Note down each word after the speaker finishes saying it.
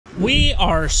We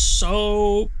are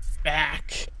so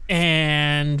back,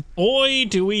 and boy,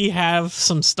 do we have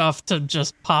some stuff to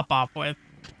just pop off with.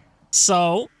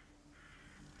 So,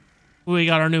 we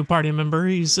got our new party member.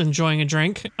 He's enjoying a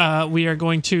drink. We are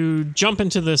going to jump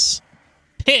into this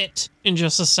pit in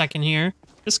just a second here.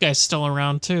 This guy's still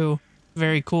around too.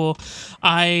 Very cool.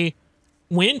 I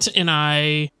went and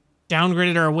I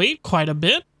downgraded our weight quite a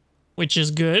bit, which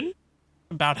is good.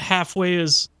 About halfway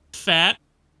is fat.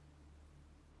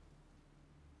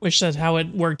 Wish that's how it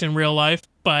worked in real life,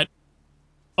 but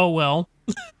oh well.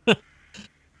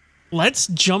 Let's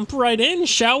jump right in,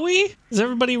 shall we? Is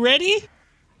everybody ready?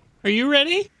 Are you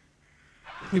ready?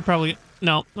 We probably...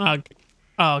 No. Oh,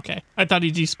 okay. I thought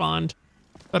he despawned.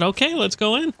 But okay, let's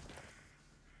go in.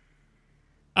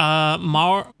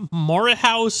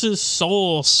 Morihouse's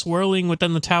soul swirling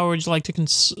within the tower. Would you like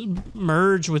to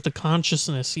merge with the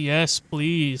consciousness? Yes,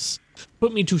 please.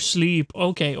 Put me to sleep.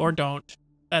 Okay, or don't.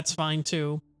 That's fine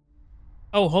too.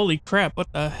 Oh, holy crap.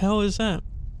 What the hell is that?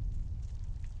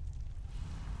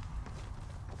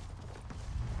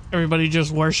 Everybody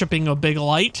just worshipping a big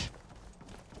light.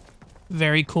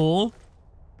 Very cool.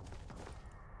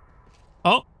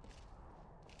 Oh.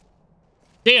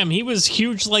 Damn, he was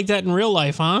huge like that in real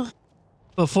life, huh?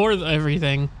 Before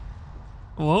everything.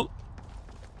 Whoa.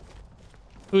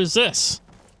 Who is this?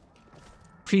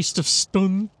 Priest of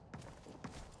Stun.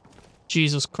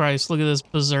 Jesus Christ, look at this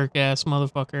berserk-ass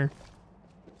motherfucker.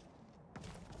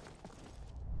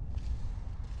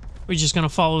 We just gonna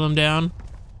follow them down?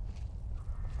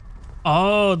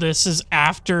 Oh, this is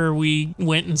after we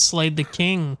went and slayed the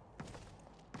king.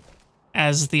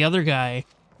 As the other guy.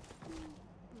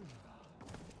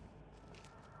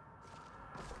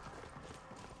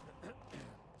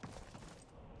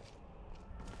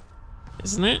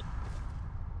 Isn't it?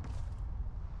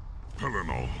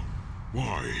 Pelinal,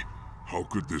 why? How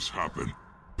could this happen?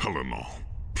 Pelinal,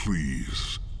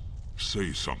 please,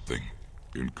 say something.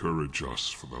 Encourage us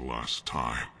for the last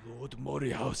time. Lord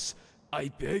Morihouse, I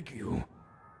beg you.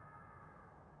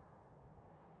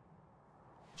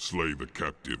 Slay the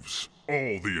captives,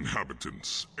 all the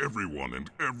inhabitants, everyone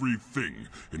and everything,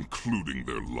 including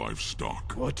their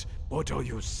livestock. What are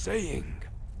you saying?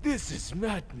 This is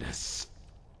madness.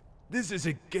 This is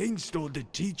against all the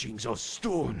teachings of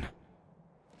Stone.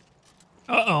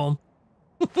 Uh-oh.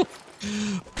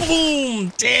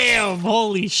 Boom! Damn!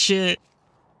 Holy shit.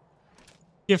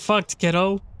 Get fucked,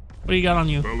 kiddo. What do you got on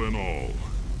you? Pelinal,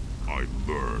 I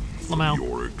learn from Lamau.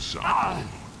 your example. Ow.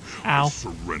 I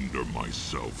surrender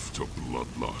myself to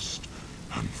bloodlust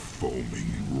and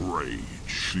foaming rage.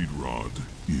 Sheetrod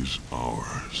is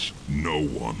ours. No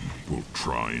one will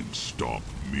try and stop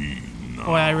me now.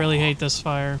 Boy, I really hate this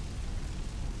fire.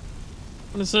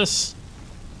 What is this?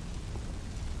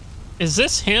 Is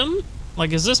this him?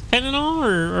 Like, is this Pelinal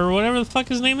or whatever the fuck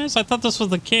his name is? I thought this was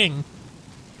the king.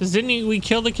 Because didn't we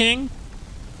kill the king?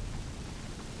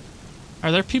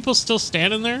 Are there people still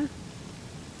standing there?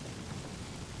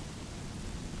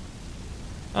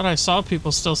 Thought I saw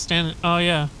people still standing. Oh,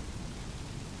 yeah.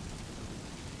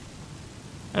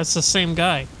 That's the same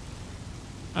guy.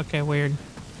 Okay, weird.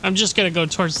 I'm just gonna go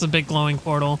towards the big glowing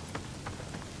portal.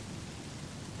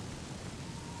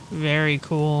 Very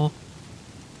cool.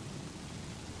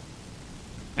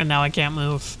 And now I can't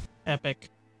move. Epic.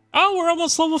 Oh, we're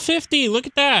almost level 50. Look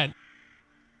at that.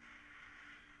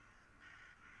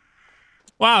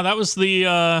 Wow, that was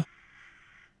the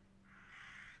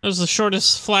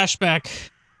shortest flashback.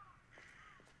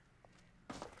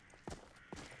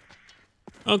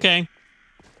 Okay.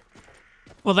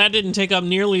 Well, that didn't take up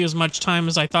nearly as much time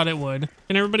as I thought it would.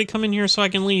 Can everybody come in here so I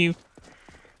can leave?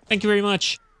 Thank you very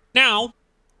much. Now,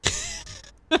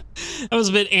 that was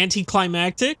a bit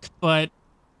anticlimactic, but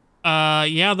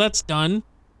yeah, that's done.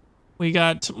 We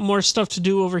got more stuff to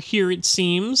do over here, it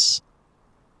seems.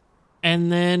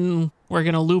 And then we're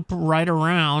gonna loop right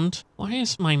around. Why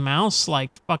is my mouse,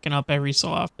 like, fucking up every so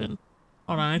often?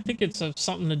 Hold on, I think it's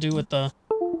something to do with the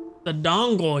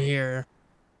dongle here.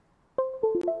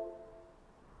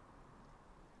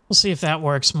 We'll see if that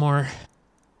works more.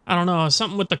 I don't know,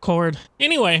 something with the cord.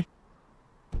 Anyway.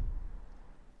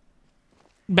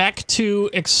 Back to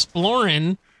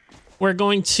exploring. We're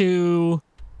going to...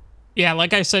 Yeah,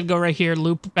 like I said, go right here,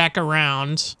 loop back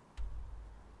around.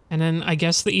 And then I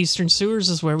guess the Eastern Sewers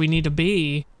is where we need to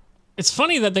be. It's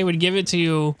funny that they would give it to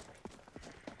you,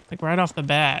 like, right off the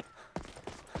bat.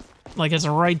 Like, it's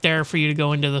right there for you to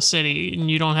go into the city,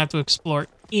 and you don't have to explore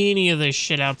any of this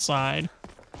shit outside.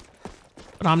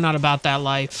 But I'm not about that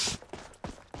life.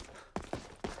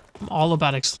 I'm all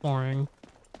about exploring.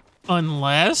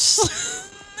 Unless...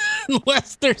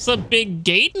 Unless there's a big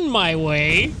gate in my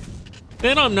way.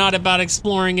 Then I'm not about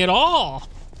exploring at all.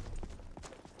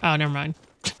 Oh, never mind.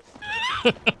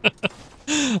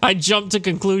 I jumped to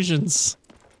conclusions.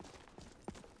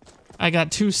 I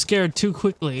got too scared too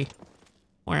quickly.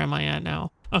 Where am I at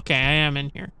now? Okay, I am in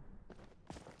here.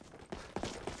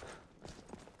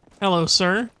 Hello,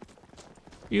 sir.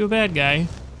 You a bad guy?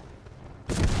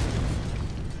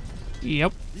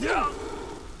 Yep.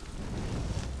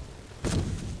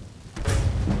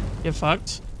 Get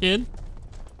fucked, kid.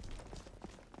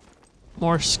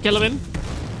 More skeleton.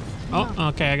 Oh,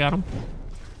 okay, I got him.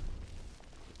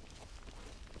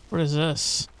 What is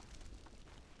this?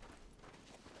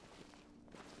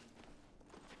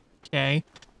 Okay.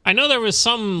 I know there was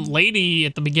some lady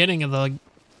at the beginning of the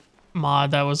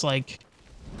mod that was like,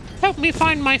 help me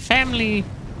find my family.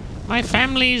 My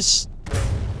family's,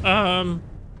 tombstone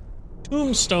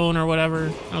or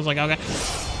whatever. I was like, okay.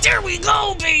 There we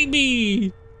go,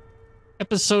 baby!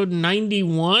 Episode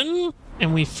 91?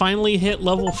 And we finally hit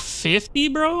level 50,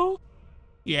 bro?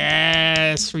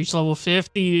 Yes, reach level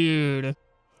 50, dude.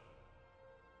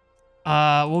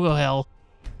 We'll go hell.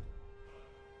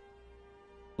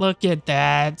 Look at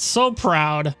that. So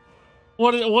proud.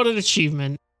 What an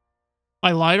achievement.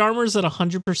 My light armor's at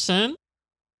 100%.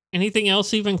 Anything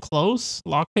else even close?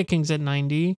 Lockpicking's at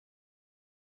 90.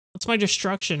 What's my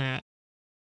destruction at?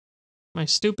 Am I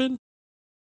stupid?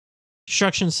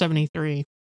 Destruction 73.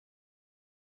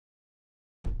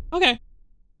 Okay.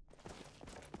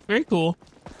 Very cool.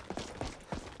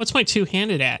 What's my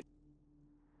two-handed at?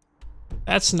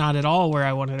 That's not at all where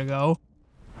I wanted to go.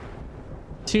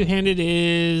 Two-handed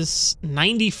is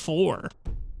 94.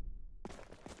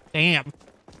 Damn.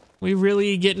 We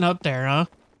really getting up there, huh?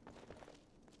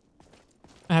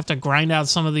 I have to grind out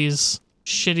some of these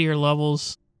shittier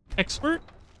levels. Expert?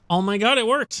 Oh my god, it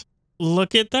worked.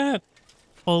 Look at that.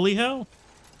 Holy hell.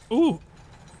 Ooh.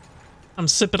 I'm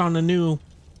sipping on a new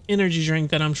energy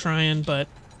drink that I'm trying, but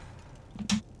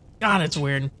god, it's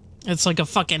weird. It's like a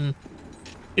fucking,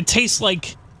 it tastes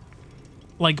like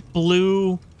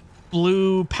blue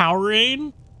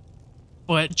Powerade,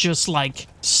 but just like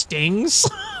stings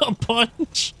a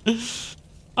bunch.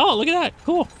 Oh, look at that.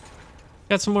 Cool.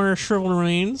 Got some more shriveled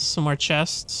remains, some more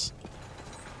chests.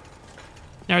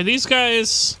 Now, are these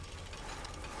guys...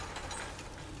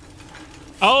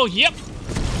 Oh, yep.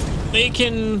 They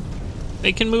can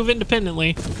move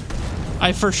independently.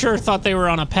 I for sure thought they were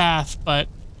on a path, but...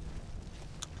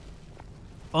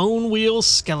 Bone wheel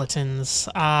skeletons.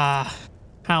 Ah,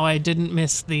 how I didn't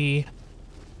miss the...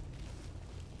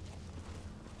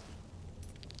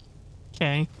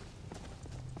 Okay.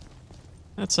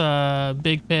 That's a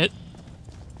big pit.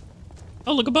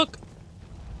 Oh, look, a book.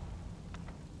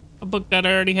 A book that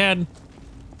I already had.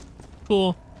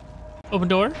 Cool. Open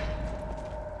door.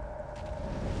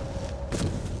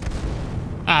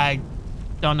 I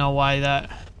don't know why that...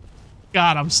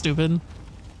 God, I'm stupid.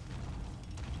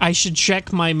 I should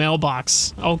check my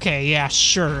mailbox. Okay, yeah,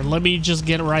 sure. Let me just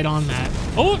get right on that.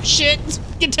 Oh, shit!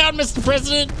 Get down, Mr.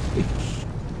 President!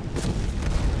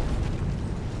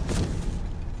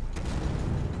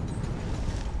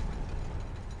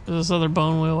 Where's this other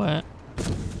bone wheel at?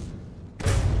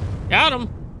 Got him!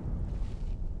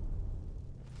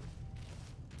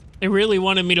 They really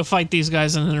wanted me to fight these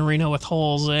guys in an arena with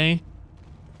holes, eh?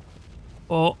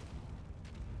 Oh.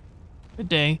 Good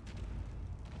day.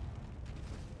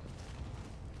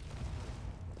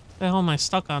 What the hell am I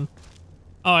stuck on?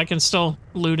 Oh, I can still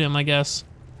loot him, I guess.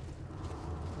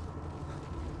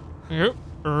 Yep.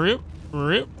 Rip.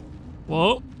 Rip.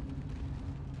 Whoa.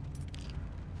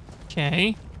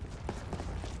 Okay.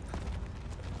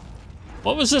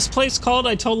 What was this place called?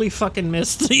 I totally fucking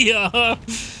missed the,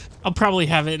 I'll probably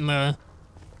have it in the...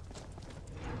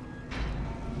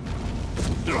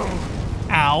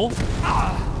 Ow.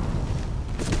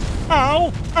 Ow.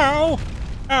 Ow.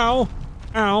 Ow.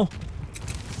 Ow.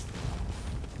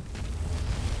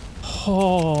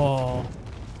 Oh.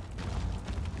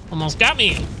 Almost got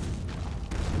me.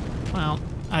 Well,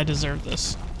 I deserve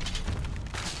this.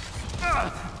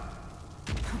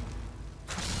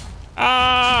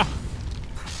 Ah!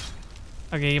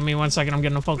 Okay, give me 1 second. I'm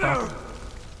getting a phone call.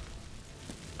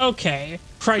 Okay.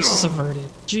 Crisis averted.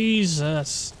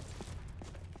 Jesus.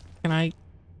 Can I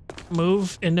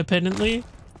move independently?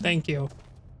 Thank you.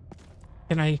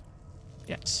 Can I?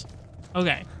 Yes.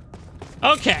 Okay.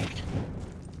 Okay.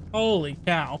 Holy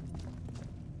cow.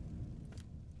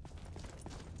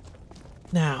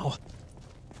 Now,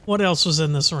 what else was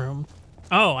in this room?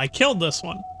 Oh, I killed this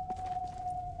one.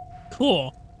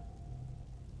 Cool.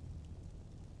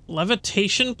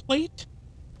 Levitation plate?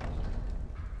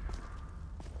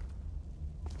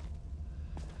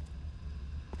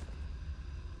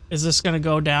 Is this gonna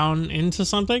go down into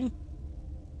something?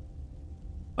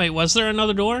 Wait, was there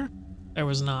another door? There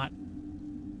was not.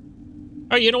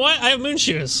 Oh, you know what? I have moon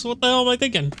shoes. What the hell am I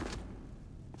thinking?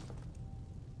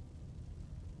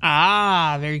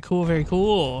 Ah, very cool, very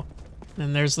cool.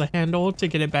 And there's the handle to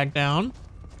get it back down.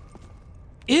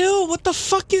 Ew, what the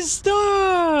fuck is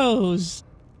those?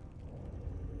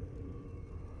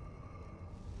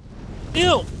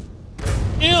 Ew.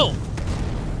 Ew.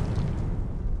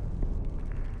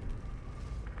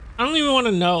 I don't even want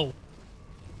to know.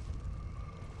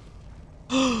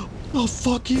 The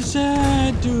fuck is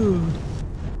that, dude?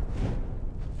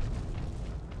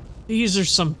 These are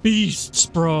some beasts,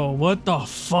 bro. What the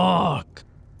fuck?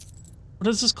 What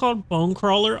is this called? Bone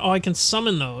crawler? Oh, I can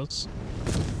summon those.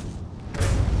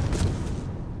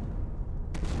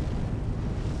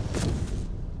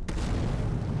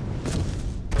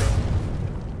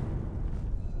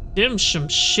 Dim some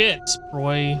shits,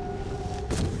 boy.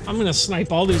 I'm gonna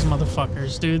snipe all these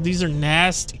motherfuckers, dude. These are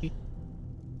nasty.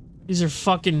 These are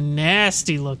fucking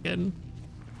nasty looking.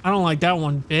 I don't like that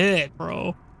one bit,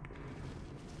 bro.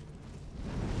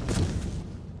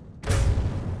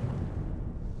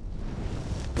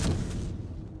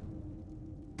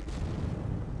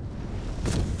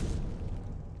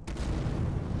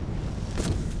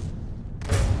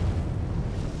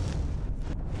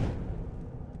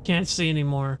 Can't see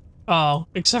anymore. Oh,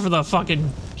 except for the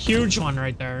fucking huge one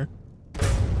right there.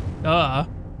 Duh.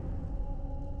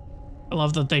 I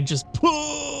love that they just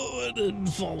put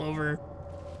and fall over.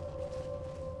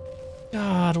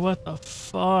 God, what the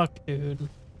fuck, dude?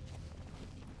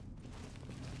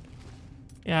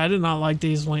 Yeah, I did not like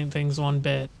these wing things one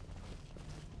bit.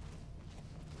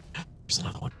 There's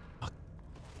another one. Fuck.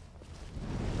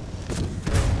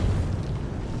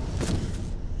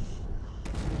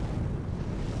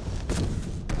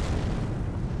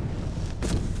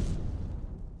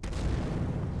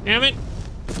 Damn it.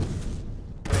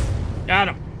 Got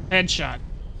him. Headshot.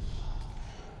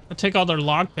 I'll take all their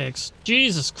lockpicks.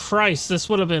 Jesus Christ, this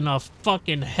would have been a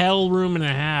fucking hell room and a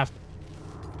half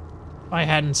if I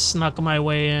hadn't snuck my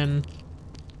way in.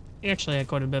 He actually had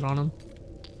quite a bit on him.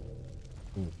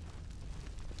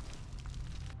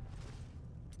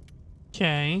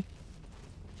 Okay.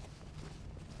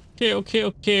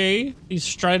 Okay. These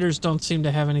Striders don't seem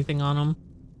to have anything on them.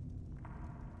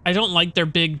 I don't like their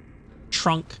big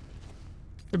trunk.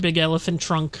 Their big elephant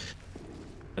trunk.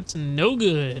 That's no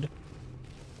good.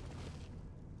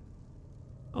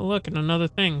 Oh, look, and another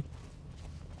thing.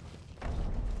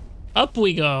 Up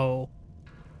we go.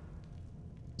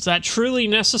 Is that truly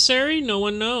necessary? No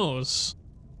one knows.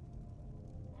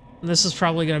 And this is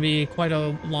probably going to be quite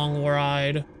a long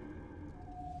ride.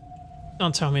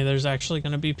 Don't tell me there's actually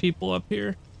going to be people up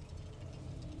here.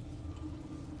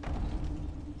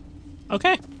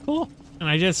 Okay, cool. And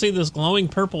I did see this glowing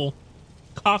purple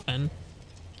coffin.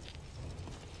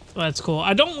 So that's cool.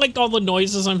 I don't like all the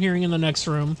noises I'm hearing in the next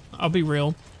room. I'll be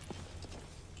real.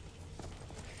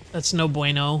 That's no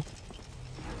bueno.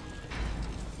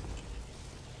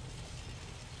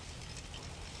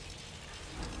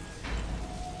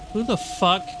 Who the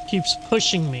fuck keeps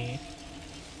pushing me?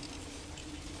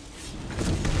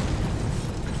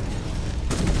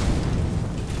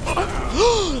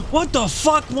 What the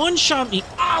fuck? One shot me.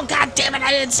 Oh, god damn it,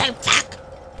 I didn't say fuck.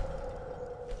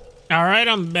 All right,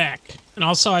 I'm back. And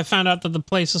also I found out that the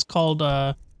place is called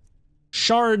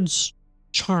Shard's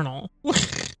Charnel.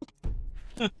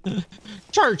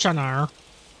 Charnel.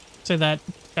 Say that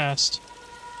fast.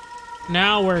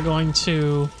 Now we're going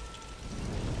to...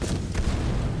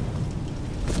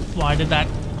 Why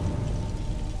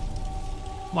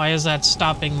is that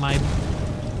stopping my...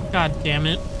 God damn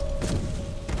it.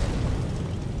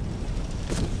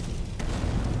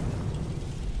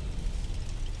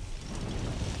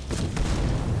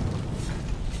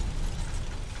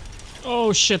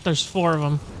 Oh shit, there's 4 of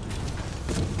them.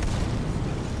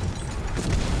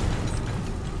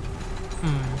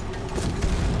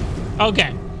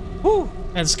 Okay. Whew,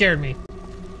 that scared me.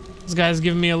 This guy's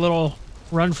giving me a little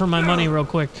run for my money real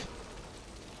quick.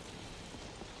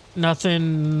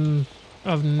 Nothing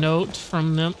of note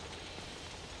from them.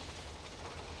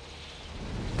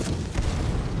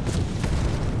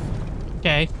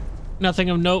 Okay. Nothing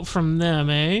of note from them,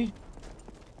 eh?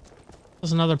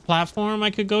 There's another platform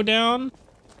I could go down.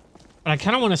 But I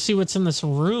kind of want to see what's in this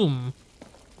room.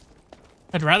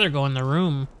 I'd rather go in the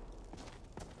room.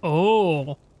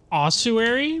 Oh,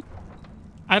 Ossuary?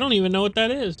 I don't even know what that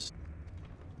is.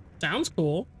 Sounds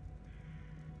cool.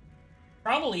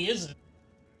 Probably isn't.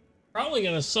 Probably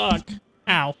gonna suck.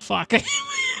 Ow, fuck. I hit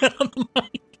my head on the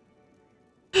mic.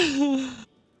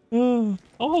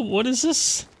 Oh, what is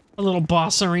this? A little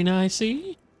boss arena, I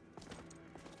see.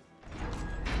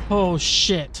 Oh,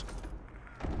 shit.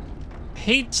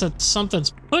 Hate that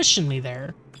something's pushing me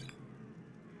there.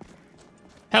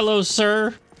 Hello,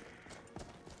 sir.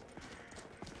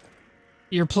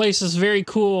 Your place is very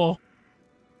cool.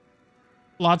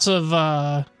 Lots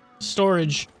of,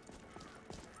 storage.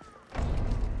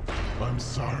 I'm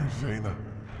sorry, Vena.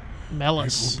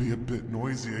 Melis. It will be a bit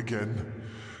noisy again.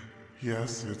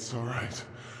 Yes, it's alright.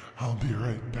 I'll be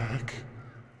right back.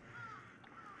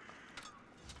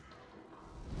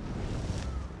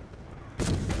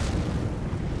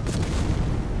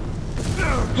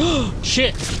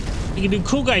 Shit! He can do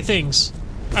cool guy things.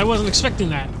 I wasn't expecting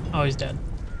that. Oh, he's dead.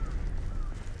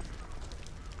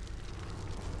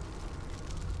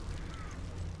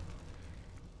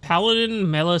 Paladin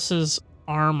Melis's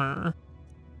armor.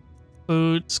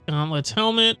 Boots, gauntlets,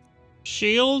 helmet,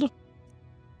 shield,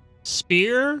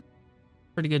 spear.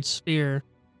 Pretty good spear.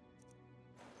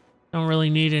 Don't really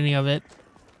need any of it.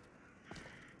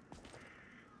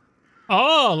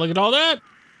 Oh, look at all that.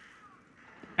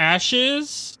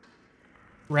 Ashes,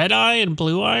 red eye and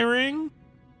blue eye ring.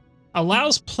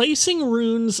 Allows placing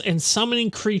runes and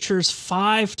summoning creatures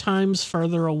 5 times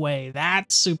further away.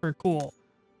 That's super cool.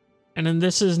 And then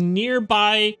this is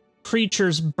nearby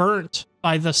creatures burnt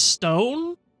by the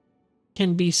stone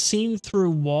can be seen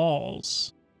through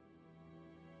walls.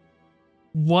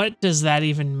 What does that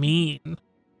even mean?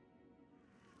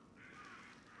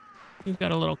 You've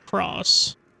got a little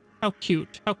cross. How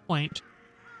cute. How quaint.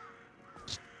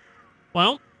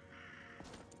 Well,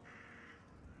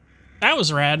 that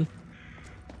was rad.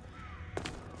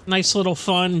 Nice little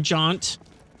fun jaunt.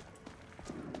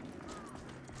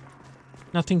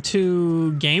 Nothing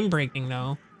too game-breaking,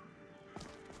 though.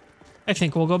 I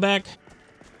think we'll go back.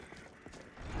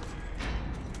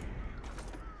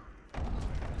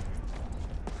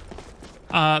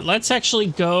 Let's actually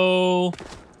go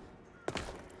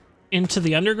into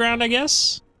the underground, I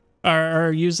guess.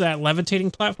 Or use that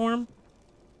levitating platform.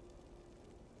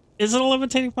 Is it a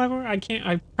levitating platform?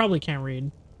 I probably can't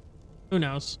read. Who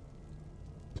knows?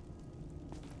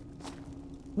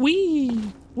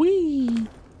 Wee! Wee!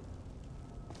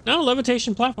 No,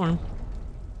 levitation platform.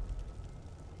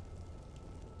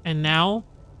 And now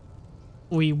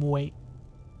we wait.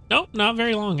 Nope, not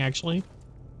very long, actually.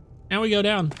 Now we go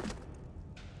down.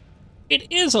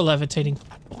 It is a levitating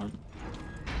platform.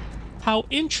 How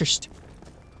interesting.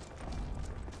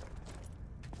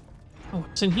 Oh,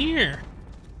 what's in here?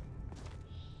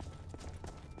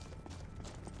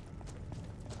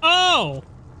 Oh!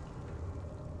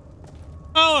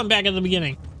 Oh, I'm back at the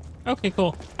beginning. Okay,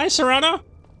 cool. Hi, Serrano.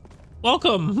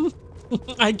 Welcome.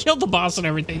 I killed the boss and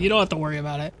everything. You don't have to worry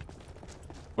about it.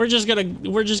 We're just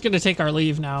gonna take our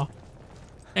leave now.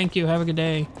 Thank you. Have a good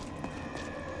day.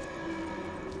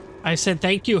 I said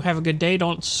thank you. Have a good day.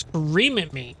 Don't scream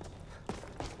at me.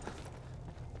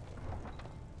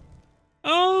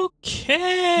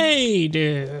 Okay,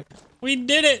 dude. We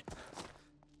did it.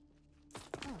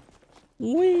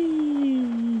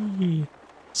 Whee!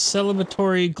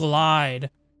 Celebratory glide.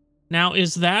 Now,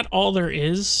 is that all there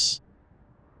is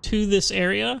to this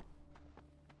area?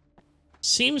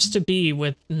 Seems to be,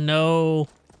 with no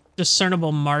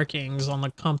discernible markings on the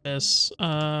compass.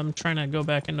 I'm trying to go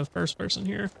back into first person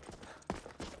here.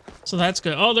 So that's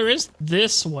good. Oh, there is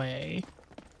this way,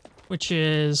 which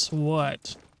is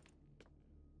what?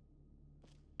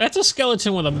 That's a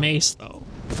skeleton with a mace, though.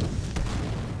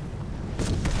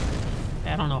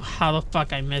 I don't know how the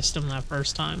fuck I missed him that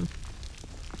first time.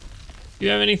 Do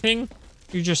you have anything?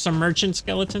 You're just a merchant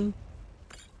skeleton?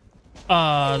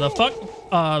 The fuck?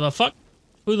 The fuck?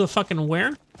 Who the fucking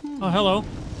where? Oh, hello.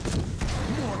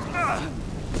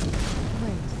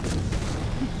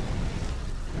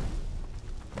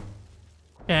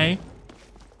 Okay.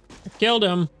 I killed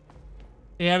him.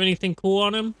 Do you have anything cool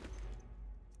on him?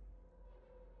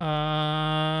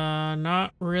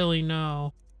 Not really,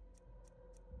 no.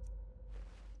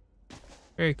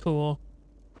 Very cool.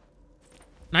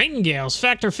 Nightingales,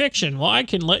 fact or fiction? Well, I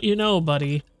can let you know,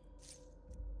 buddy.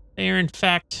 They are, in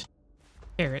fact,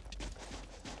 parrot.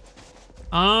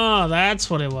 Ah, that's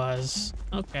what it was.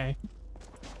 Okay.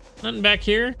 Nothing back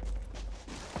here?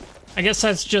 I guess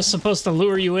that's just supposed to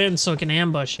lure you in so it can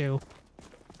ambush you.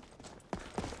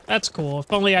 That's cool.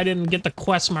 If only I didn't get the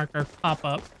quest marker pop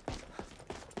up.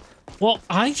 Well,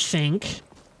 I think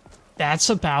that's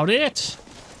about it,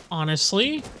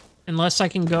 honestly. Unless I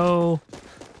can go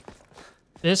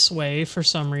this way for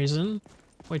some reason,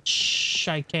 which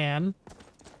I can.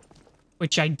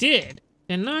 Which I did,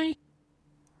 didn't I? Am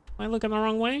I looking the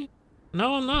wrong way?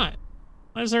 No, I'm not.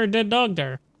 Why is there a dead dog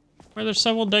there? Why are there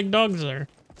several dead dogs there?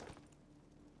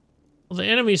 Well, the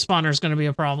enemy spawner is going to be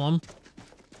a problem.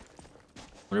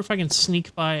 Wonder if I can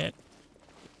sneak by it.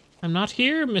 I'm not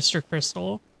here, Mr.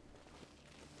 Crystal.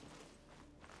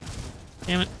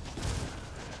 Damn it.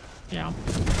 Yeah.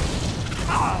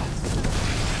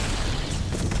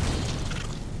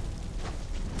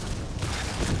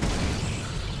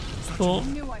 Cool. I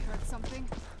knew I heard something.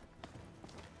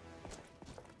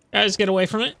 Guys, get away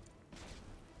from it.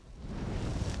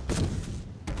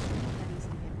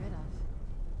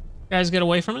 Guys, get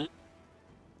away from it.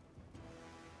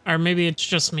 Or maybe it's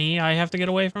just me. I have to get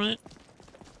away from it.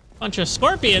 Bunch of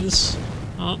scorpions.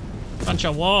 Oh, bunch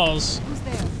of walls. Who's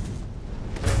there?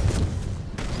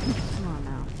 Come on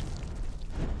now.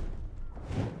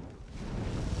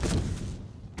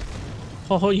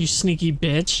 Oh, you sneaky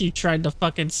bitch. You tried to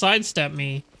fucking sidestep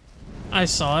me. I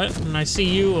saw it, and I see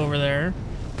you over there.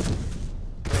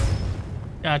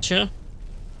 Gotcha.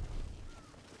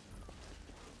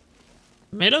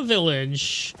 Made a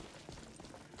village.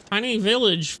 Tiny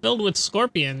village filled with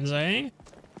scorpions, eh?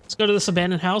 Let's go to this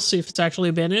abandoned house, see if it's actually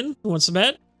abandoned. Who wants to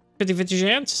bet? 50-50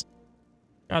 chance?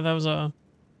 God, that was a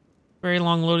very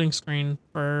long loading screen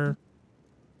for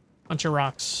a bunch of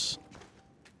rocks.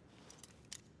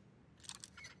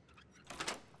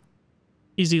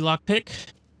 Easy lockpick.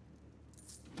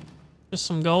 Just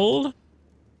some gold.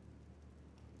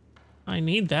 I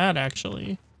need that,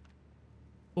 actually.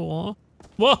 Cool.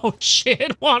 Whoa,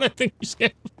 shit. Wanathan, you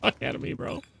scared the fuck out of me,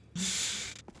 bro.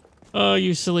 Oh,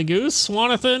 you silly goose.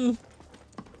 Wanathan.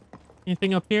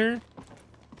 Anything up here?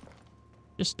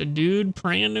 Just a dude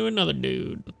praying to another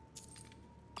dude.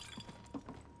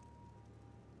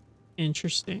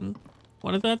 Interesting.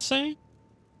 What did that say?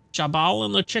 Jabal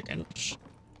and the chickens.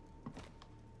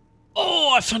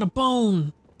 Oh, I found a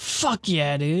bone. Fuck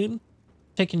yeah, dude.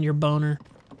 Taking your boner.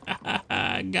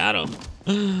 Got him.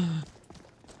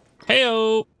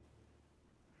 Heyo.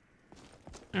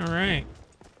 All right.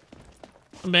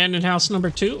 Abandoned house number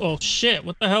 2. Oh shit!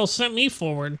 What the hell sent me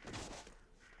forward?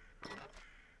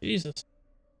 Jesus.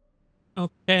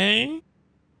 Okay.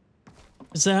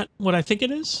 Is that what I think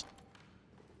it is?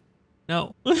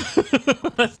 No.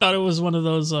 I thought it was one of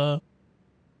those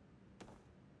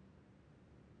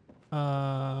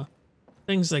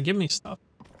things that give me stuff.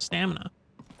 Stamina.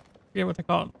 I forget what they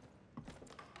call it.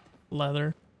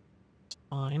 Leather. It's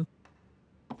fine.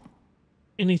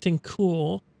 Anything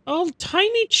cool? Oh,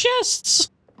 tiny chests!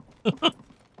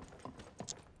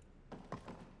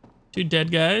 2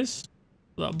 dead guys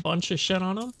with a bunch of shit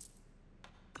on them.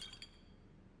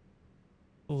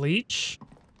 Leech.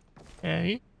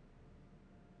 Okay.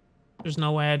 There's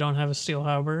no way I don't have a steel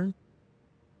halberd.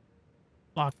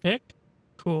 Lockpick.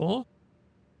 Cool.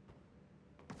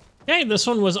 Hey, this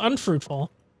one was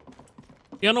unfruitful.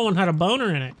 The other one had a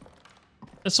boner in it.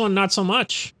 This one, not so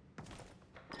much.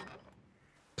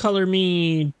 Color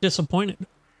me disappointed.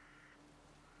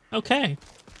 Okay.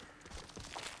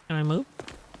 Can I move?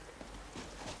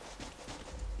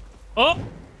 Oh!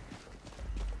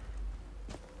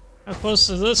 How close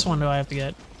to this one do I have to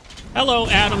get? Hello,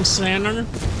 Adam Sandler.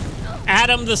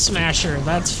 Adam the Smasher.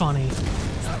 That's funny.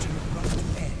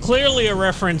 Clearly a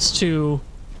reference to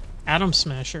Adam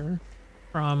Smasher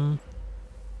from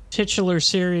titular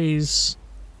series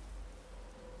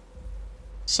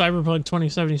Cyberpunk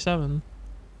 2077.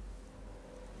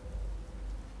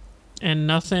 And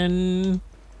nothing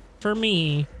for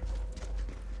me.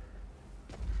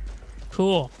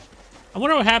 Cool. I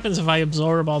wonder what happens if I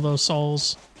absorb all those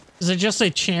souls. Is it just a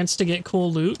chance to get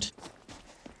cool loot?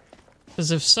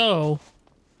 Because if so,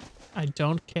 I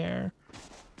don't care.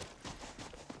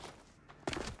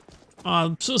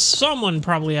 So someone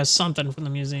probably has something from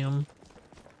the museum.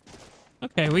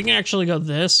 Okay, we can actually go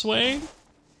this way.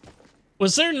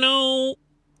 Was there no...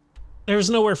 There was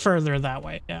nowhere further that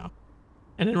way, yeah.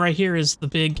 And then right here is the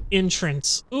big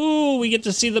entrance. Ooh, we get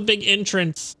to see the big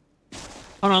entrance.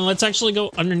 Hold on, let's actually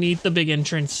go underneath the big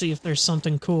entrance, see if there's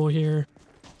something cool here.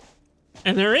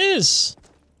 And there is!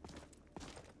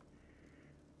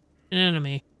 An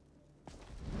enemy.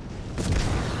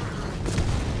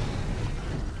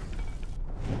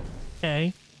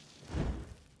 Okay.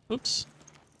 Oops.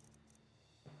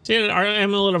 See, an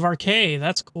amulet of Arcade.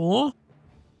 That's cool.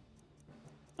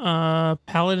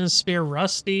 Paladin Spear,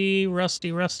 rusty. Creates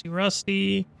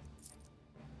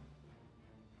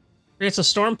a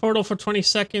storm portal for 20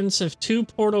 seconds. If 2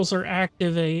 portals are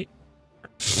active,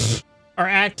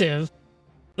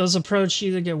 those approach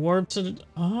either get warped to the...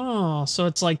 Oh, so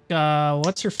it's like,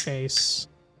 what's her face?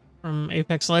 From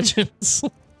Apex Legends.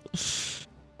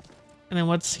 And then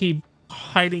what's he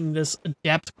hiding this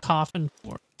adept coffin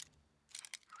for?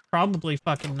 Probably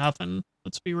fucking nothing.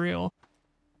 Let's be real.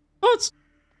 Oh, it's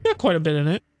got quite a bit in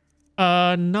it.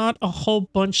 Not a whole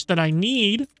bunch that I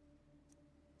need.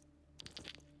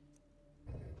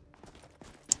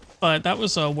 But that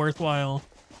was a worthwhile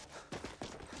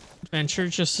adventure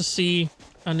just to see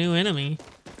a new enemy.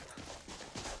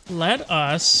 Let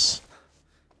us...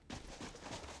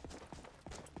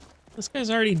 This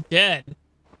guy's already dead.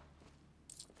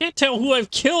 Can't tell who I've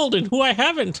killed and who I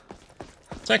haven't.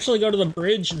 Let's actually go to the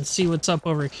bridge and see what's up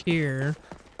over here.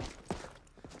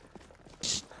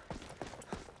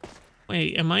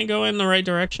 Wait, am I going the right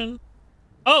direction?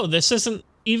 Oh, this isn't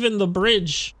even the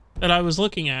bridge that I was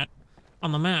looking at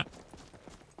on the map.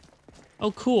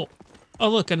 Oh, cool. Oh,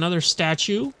 look, another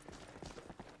statue.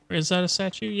 Or is that a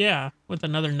statue? Yeah, with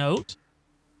another note.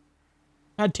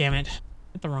 God damn it.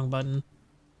 Hit the wrong button.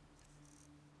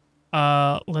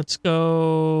 Let's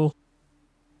go...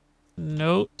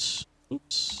 Note.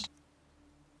 Oops.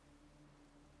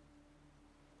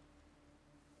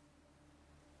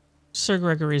 Sir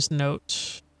Gregory's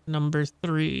note. Number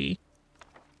 3.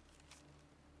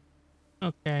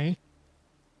 Okay.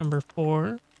 Number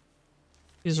 4.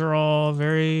 These are all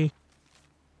very,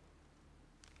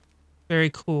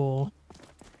 very cool.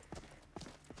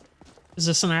 Is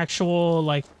this an actual,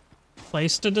 like,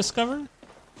 place to discover?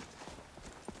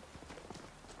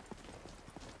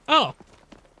 Oh,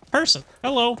 person.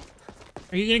 Hello.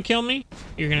 Are you gonna kill me?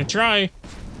 You're gonna try.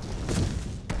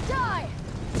 Die!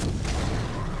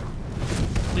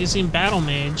 Elysium Battle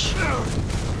Mage.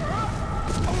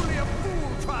 Only a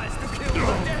fool tries to kill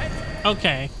the dead.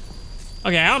 Okay.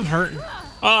 Okay, I'm hurting.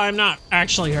 Oh, I'm not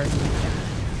actually hurting.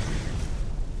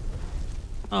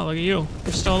 Oh, look at you.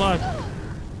 You're still alive.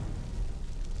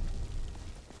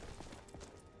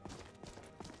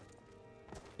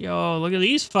 Yo, look at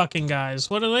these fucking guys.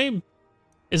 What are they?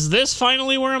 Is this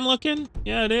finally where I'm looking?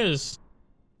 Yeah, it is.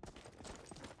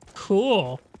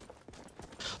 Cool.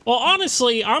 Well,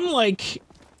 honestly, I'm like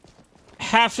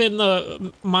half in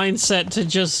the mindset to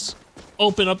just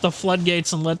open up the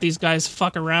floodgates and let these guys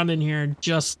fuck around in here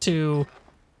just to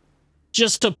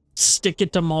stick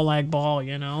it to Molag Bal,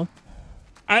 you know?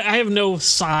 I have no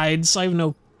sides. I have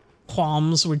no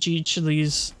qualms with each of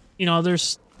these. You know,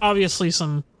 there's obviously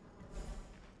some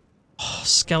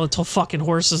skeletal fucking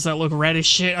horses that look red as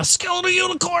shit. A skeletal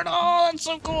unicorn! Oh, that's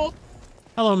so cool!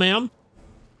 Hello, ma'am.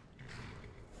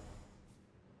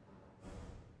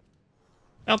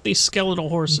 Out these skeletal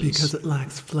horses. Because it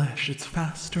lacks flesh, it's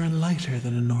faster and lighter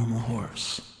than a normal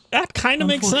horse. That kind of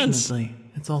makes sense. Unfortunately,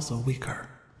 it's also weaker.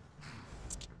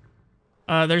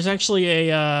 There's actually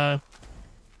a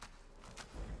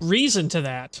reason to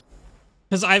that,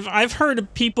 because I've heard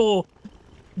of people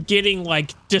getting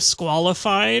like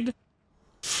disqualified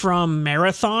from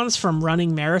marathons, from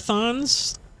running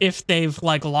marathons, if they've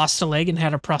like lost a leg and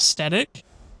had a prosthetic,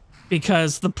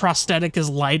 because the prosthetic is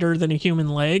lighter than a human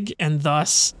leg and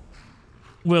thus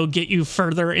will get you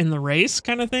further in the race,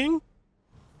 kind of thing.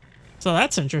 So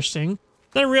that's interesting.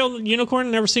 Is that a real unicorn?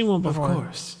 Never seen one before. Of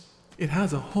course. It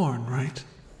has a horn, right?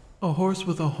 A horse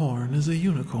with a horn is a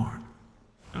unicorn.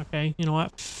 Okay, you know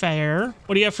what? Fair.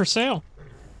 What do you have for sale?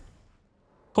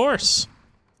 Of course.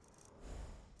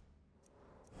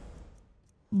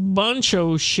 Bunch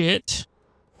of shit.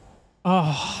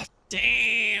 Oh,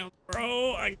 damn,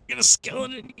 bro. I get a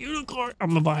skeleton unicorn. I'm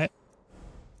gonna buy it.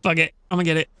 Fuck it. I'm gonna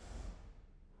get it.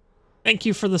 Thank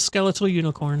you for the skeletal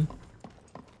unicorn.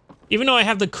 Even though I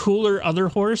have the cooler other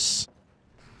horse.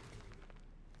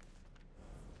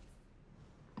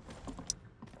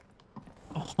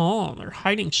 Oh, they're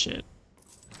hiding shit.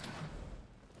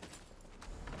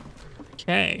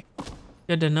 Okay.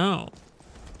 Good to know.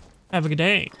 Have a good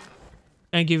day.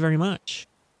 Thank you very much.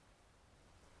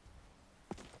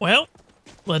 Well,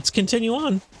 let's continue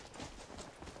on.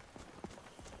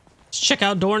 Let's check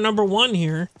out door number 1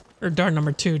 here. Or door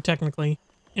number 2, technically.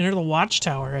 Enter the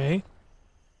watchtower, eh?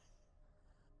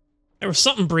 There was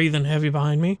something breathing heavy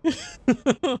behind me.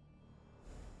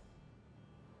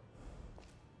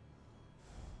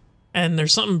 And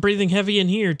there's something breathing heavy in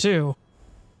here, too.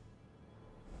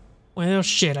 Well,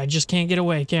 shit, I just can't get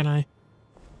away, can I?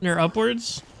 They're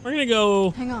upwards? We're gonna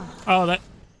go... Hang on. Oh, that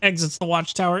exits the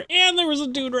watchtower. And there was a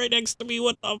dude right next to me.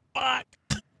 What the fuck?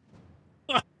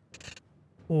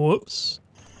 Whoops.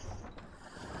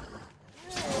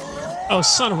 Oh,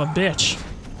 son of a bitch.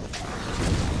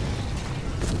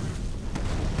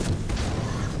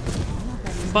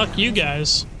 Fuck you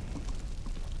guys.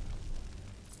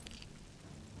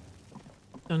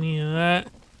 Don't need that.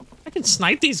 I can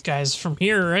snipe these guys from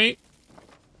here, right?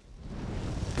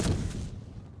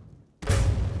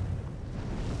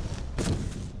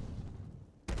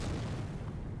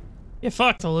 Yeah,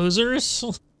 fuck the losers.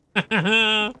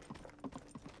 Oh,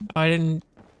 I didn't...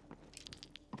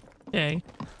 Okay.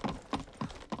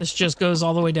 This just goes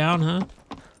all the way down, huh?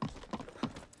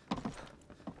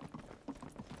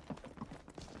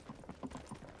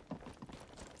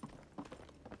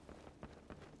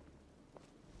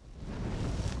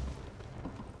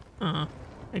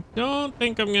 I don't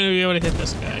think I'm gonna be able to hit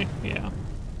this guy. Yeah.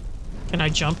 Can I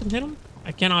jump and hit him?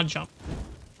 I cannot jump.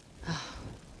 Oh,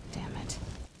 damn it.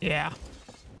 Yeah.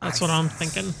 That's what I'm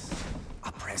thinking.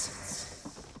 A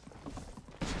presence.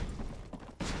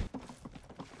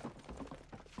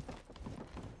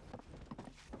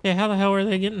 Yeah, how the hell are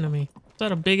they getting to me? Is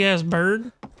that a big-ass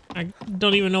bird? I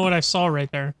don't even know what I saw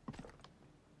right there.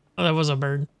 Oh, that was a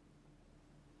bird.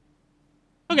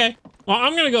 Okay. Well,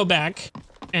 I'm gonna go back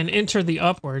and enter the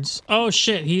upwards. Oh,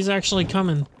 shit. He's actually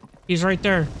coming. He's right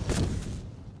there.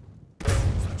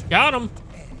 Got him.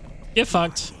 Get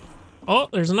fucked. Oh,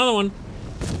 there's another one.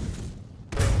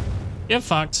 Get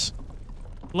fucked.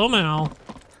 Lomao.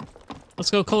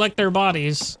 Let's go collect their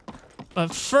bodies.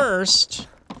 But first,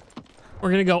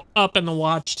 we're gonna go up in the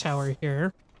watchtower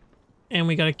here. And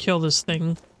we gotta kill this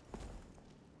thing.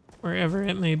 Wherever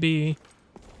it may be.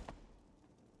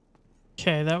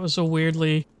 Okay, that was a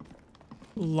weirdly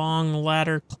long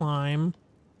ladder climb.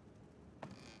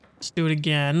 Let's do it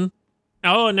again.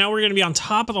 Oh, and now we're gonna be on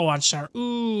top of the watchtower.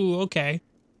 Ooh, okay.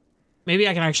 Maybe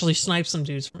I can actually snipe some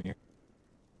dudes from here.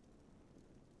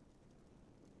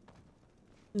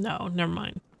 No, never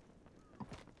mind.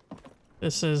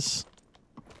 This is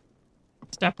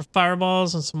a stack of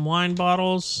fireballs and some wine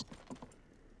bottles.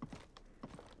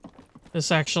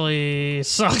 This actually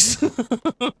sucks.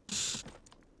 Because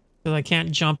I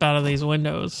can't jump out of these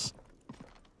windows.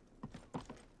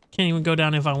 Can't even go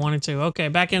down if I wanted to. Okay,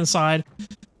 back inside.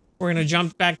 We're gonna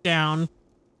jump back down.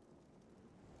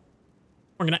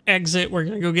 We're gonna exit. We're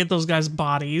gonna go get those guys'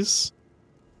 bodies.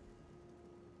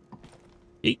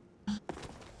 Eek.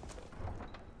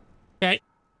 Okay.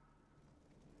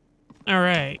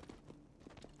 Alright.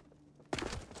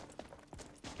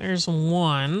 There's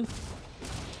one.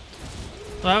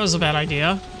 Well, that was a bad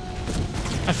idea.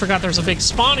 I forgot there's a big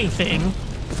spawning thing.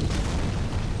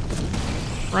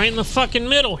 Right in the fucking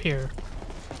middle here.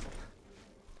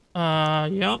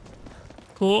 Yep.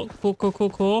 Cool, cool, cool, cool,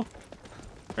 cool.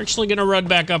 We're actually gonna run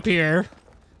back up here.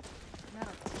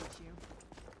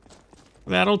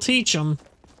 That'll teach them.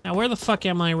 Now, where the fuck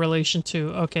am I in relation to?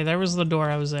 Okay, there was the door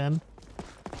I was in.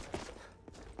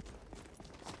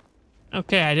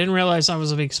 Okay, I didn't realize I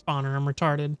was a big spawner. I'm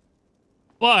retarded.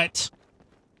 But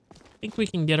I think we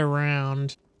can get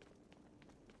around.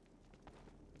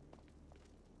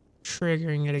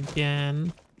 Triggering it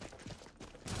again.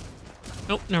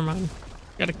 Nope, never mind.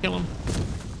 Gotta kill him.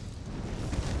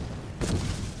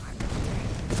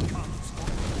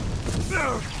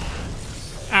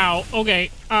 Ow,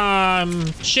 okay.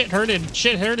 Shit hurted.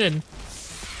 Shit hurted.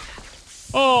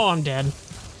 Oh, I'm dead.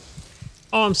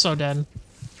 Oh, I'm so dead.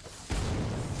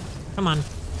 Come on.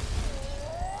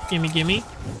 Gimme, gimme.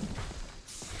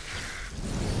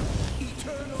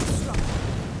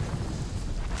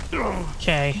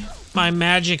 Okay. My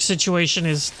magic situation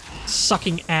is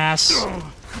sucking ass.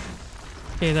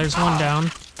 Okay, there's one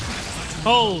down.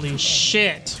 Holy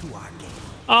shit.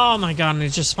 Oh my god, and it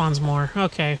just spawns more.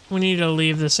 Okay, we need to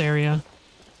leave this area.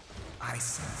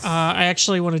 I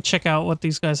actually want to check out what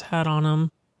these guys had on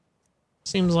them.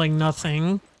 Seems like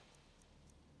nothing.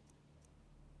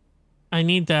 I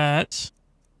need that.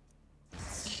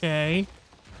 Okay.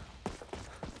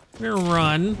 We're gonna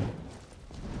run.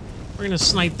 We're gonna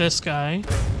snipe this guy.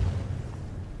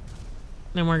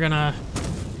 Then we're gonna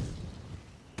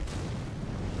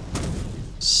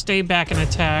stay back and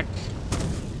attack.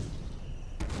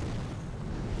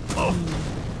 Oh.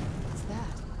 What's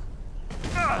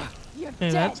that? You're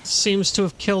Okay, dead. that seems to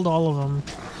have killed all of them.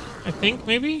 I think,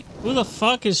 maybe? Who the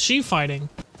fuck is she fighting?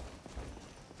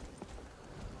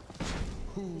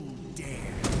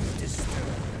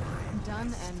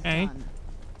 Done and Okay. done.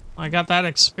 I got that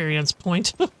experience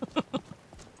point.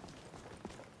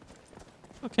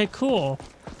 Okay, cool.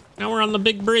 Now we're on the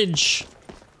big bridge.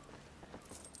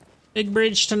 Big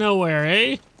bridge to nowhere,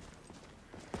 eh?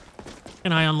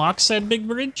 Can I unlock said big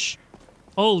bridge?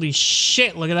 Holy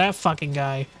shit, look at that fucking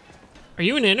guy. Are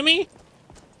you an enemy?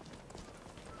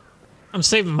 I'm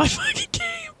saving my fucking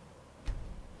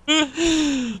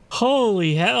game.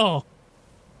 Holy hell.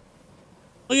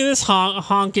 Look at this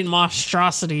honking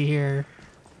monstrosity here.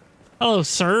 Hello,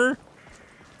 sir.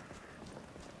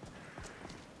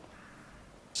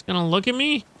 Just gonna look at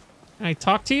me? Can I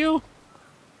talk to you?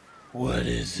 What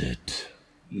is it,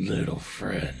 little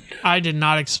friend? I did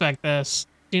not expect this.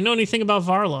 Do you know anything about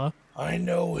Varla? I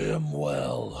know him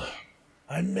well.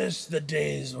 I miss the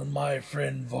days when my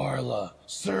friend Varla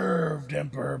served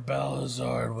Emperor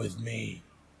Balazar with me.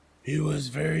 He was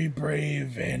very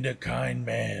brave and a kind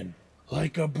man,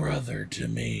 like a brother to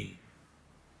me.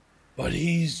 But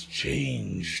he's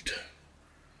changed.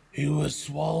 He was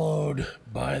swallowed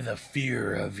by the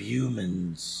fear of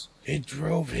humans. It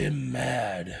drove him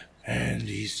mad, and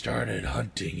he started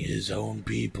hunting his own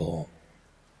people.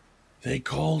 They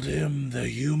called him the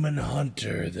Human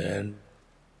Hunter then.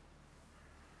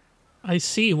 I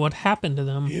see. What happened to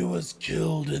them? He was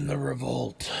killed in the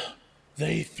revolt.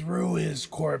 They threw his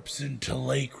corpse into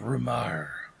Lake Rumar.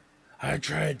 I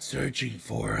tried searching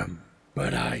for him,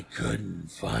 but I couldn't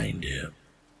find him.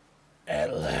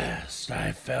 At last,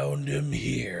 I found him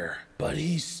here, but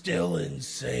he's still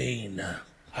insane.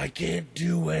 I can't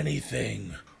do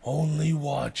anything, only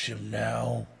watch him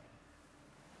now.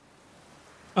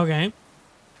 Okay.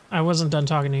 I wasn't done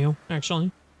talking to you,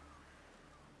 actually.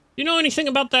 You know anything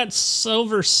about that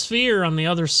silver sphere on the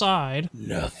other side?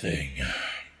 Nothing.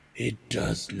 It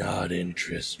does not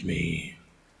interest me.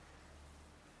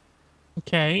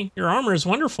 Okay. Your armor is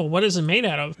wonderful. What is it made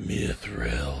out of?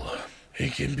 Mithril.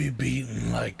 It can be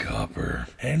beaten like copper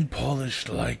and polished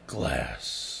like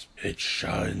glass. It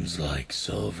shines like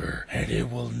silver, and it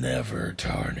will never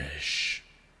tarnish.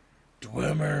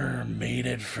 Dwemer made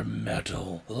it from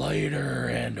metal, lighter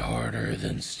and harder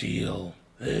than steel.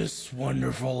 This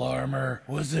wonderful armor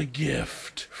was a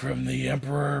gift from the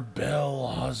Emperor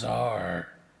Bel-Hazar.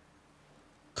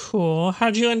 Cool.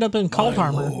 How'd you end up in cult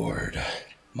armor? My lord,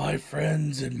 my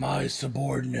friends and my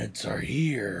subordinates are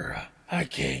here. I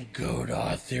can't go to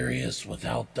Arthurius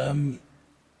without them.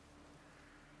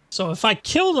 So if I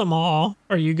kill them all,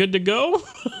 are you good to go?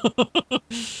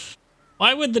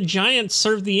 Why would the giants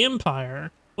serve the Empire?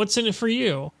 What's in it for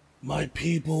you? My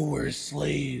people were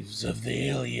slaves of the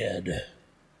Iliad.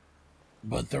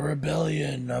 But the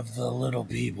rebellion of the little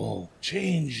people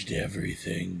changed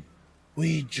everything.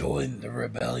 We joined the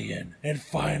rebellion and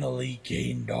finally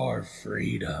gained our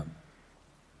freedom.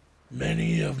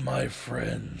 Many of my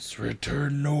friends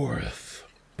returned north,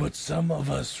 but some of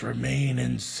us remain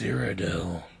in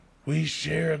Cyrodiil. We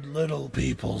shared little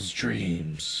people's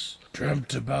dreams,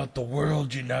 dreamt about the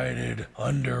world united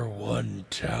under one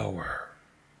tower.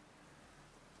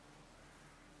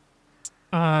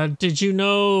 Did you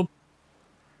know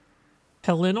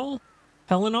Pelinal?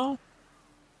 Pelinal?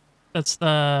 That's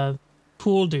the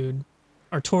pool dude.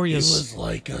 Artorias. He was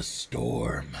like a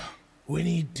storm. When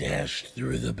he dashed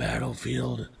through the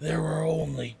battlefield, there were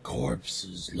only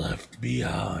corpses left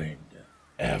behind.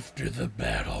 After the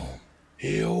battle,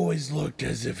 he always looked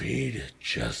as if he'd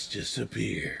just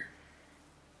disappear.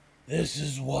 This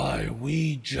is why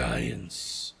we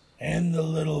giants and the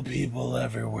little people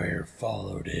everywhere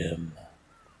followed him,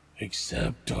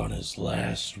 except on his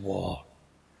last walk.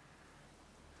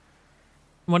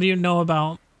 What do you know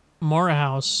about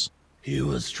Morahouse? He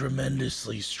was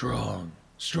tremendously strong.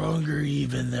 Stronger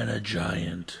even than a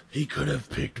giant. He could have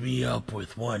picked me up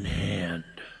with one hand.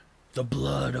 The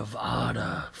blood of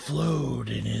Ada flowed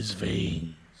in his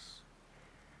veins.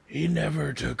 He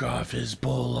never took off his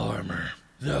bull armor,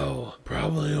 though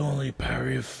probably only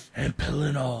Parif and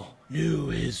Pelinal knew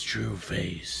his true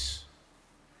face.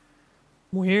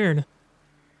 Weird.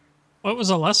 What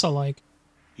was Alessa like?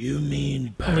 You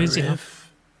mean Elysium. Parif?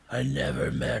 I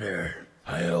never met her.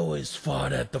 I always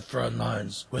fought at the front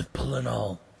lines with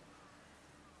Pelinal.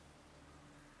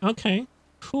 Okay,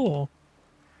 cool.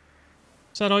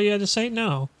 Is that all you had to say?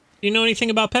 No. Do you know anything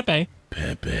about Pepe?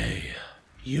 Pepe.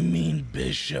 You mean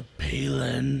Bishop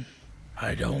Palin?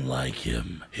 I don't like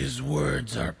him. His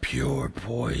words are pure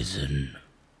poison.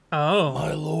 Oh.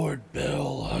 My lord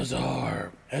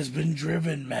Bel-Hazar has been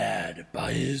driven mad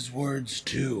by his words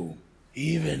too.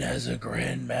 Even as a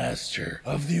Grand Master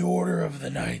of the Order of the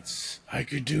Knights, I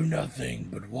could do nothing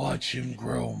but watch him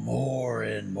grow more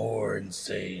and more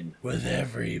insane with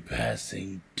every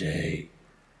passing day.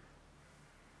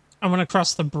 I want to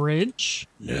cross the bridge?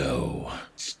 No,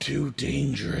 it's too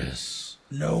dangerous.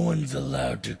 No one's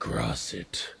allowed to cross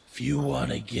it. If you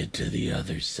want to get to the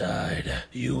other side,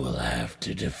 you will have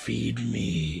to defeat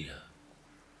me.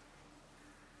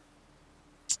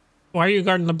 Why are you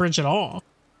guarding the bridge at all?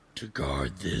 To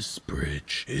guard this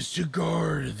bridge is to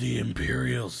guard the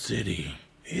Imperial City.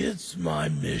 It's my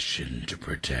mission to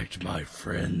protect my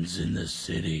friends in the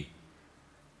city.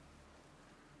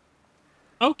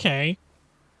 Okay.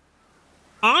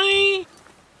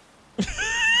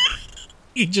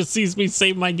 He just sees me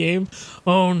save my game.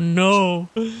 Oh no.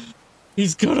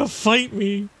 He's gonna fight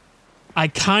me. I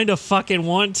kind of fucking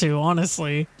want to,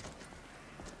 honestly.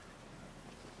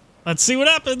 Let's see what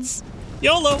happens.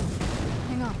 YOLO.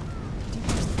 Hang on. Do you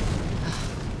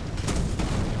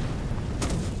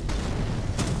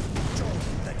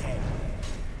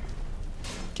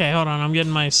Okay, hold on. I'm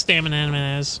getting my stamina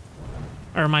enemies.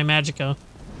 Or my magicka.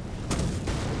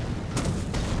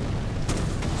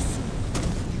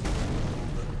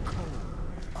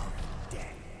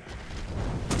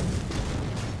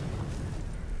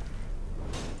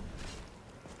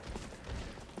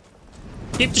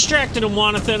 Keep distracted,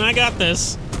 Wanathan. I got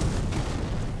this.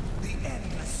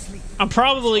 I'm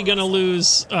probably gonna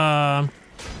lose karma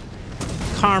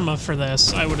for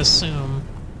this, I would assume.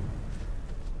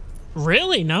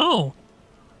 Really? No.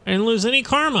 I didn't lose any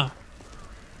karma.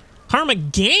 Karma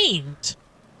gained.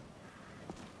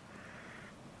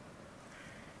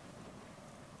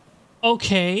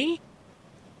 Okay.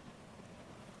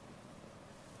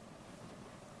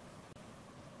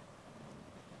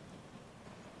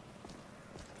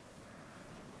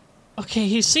 Okay,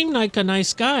 he seemed like a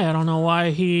nice guy. I don't know why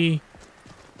he...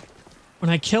 When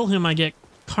I kill him, I get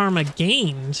karma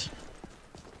gained.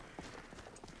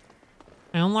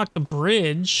 I unlocked the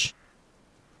bridge.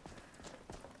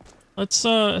 Let's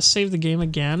save the game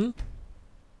again. I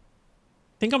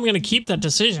think I'm gonna keep that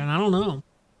decision. I don't know.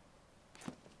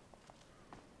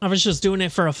 I was just doing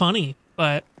it for a funny,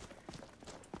 but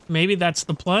maybe that's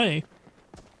the play.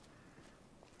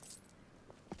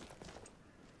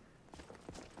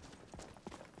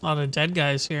 A lot of dead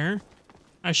guys here.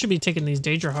 I should be taking these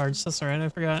Daedra hearts. That's alright, I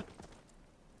forgot.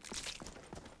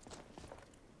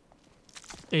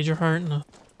 Daedra heart and a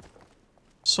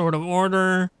Sword of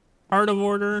Order. Heart of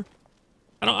Order.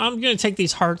 I'm gonna take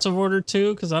these Hearts of Order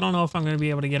too, because I don't know if I'm gonna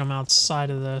be able to get them outside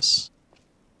of this.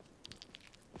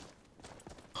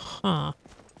 Huh.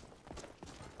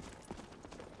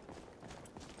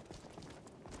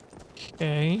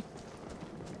 Okay.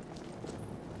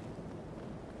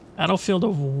 Battlefield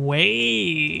of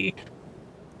Way.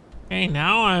 Okay,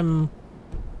 now I'm...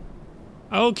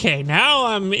 Okay, now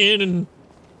I'm in an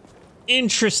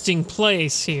interesting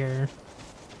place here.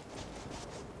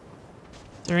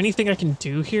 Is there anything I can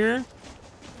do here?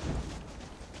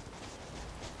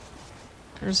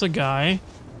 There's a guy.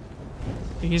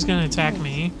 He's gonna attack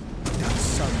me.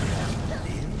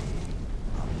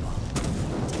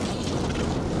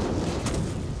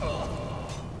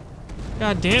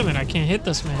 God damn it, I can't hit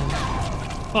this man.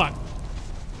 Fuck.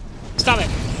 Stop it.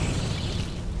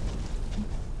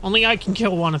 Only I can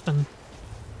kill one of them.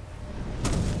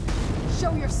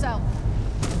 Show yourself.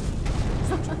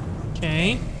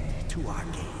 Okay. To our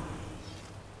game.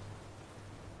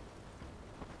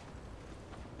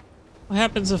 What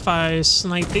happens if I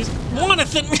snipe these?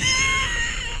 Wanathan!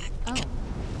 Oh.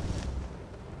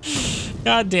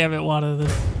 God damn it, Wanathan.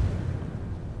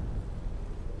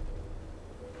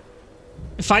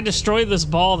 If I destroy this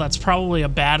ball, that's probably a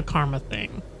bad karma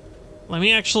thing. Let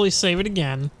me actually save it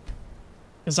again.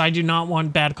 Because I do not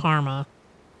want bad karma.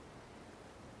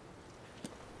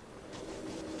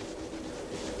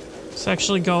 Let's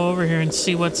actually go over here and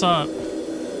see what's up.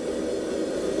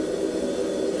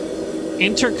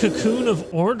 Enter Cocoon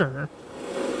of Order.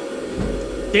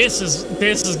 This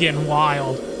is getting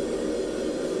wild.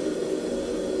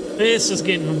 This is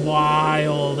getting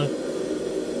wild.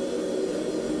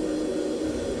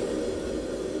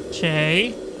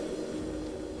 Okay.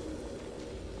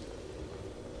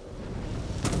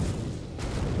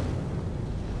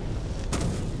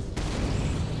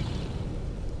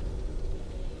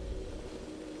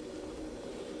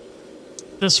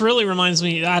 This really reminds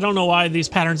me, I don't know why these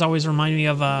patterns always remind me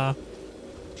of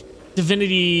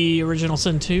Divinity Original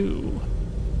Sin 2.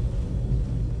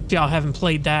 If y'all haven't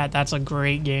played that, that's a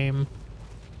great game.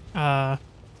 I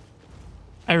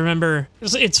remember,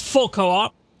 it's full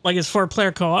co-op, like it's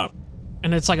 4-player co-op,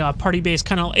 and it's like a party-based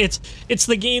kind of, it's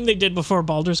the game they did before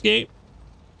Baldur's Gate.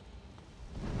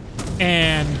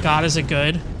 And God, is it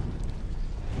good.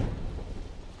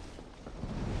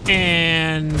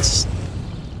 And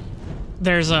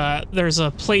there's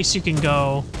a place you can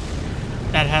go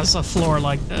that has a floor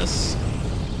like this.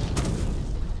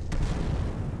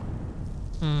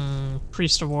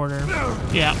 Priest of Order.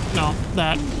 Yeah, no,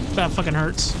 that fucking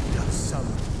hurts.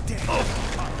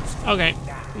 Okay,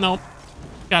 nope.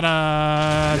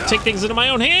 Gotta take things into my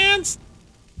own hands.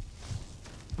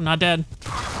 I'm not dead.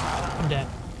 I'm dead.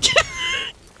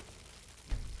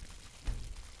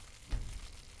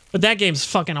 But that game's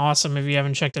fucking awesome if you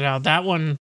haven't checked it out. That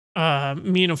one,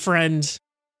 me and a friend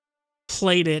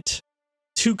played it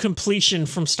to completion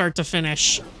from start to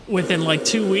finish within like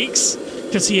 2 weeks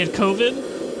because he had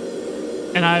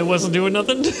COVID and I wasn't doing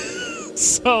nothing.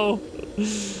 So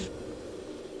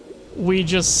we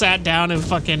just sat down and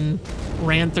fucking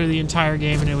ran through the entire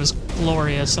game and it was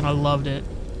glorious and I loved it.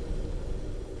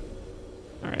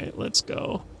 All right, let's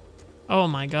go. Oh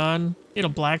my God. He had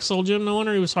a black soul gem? No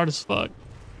wonder he was hard as fuck.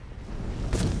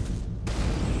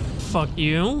 Fuck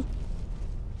you.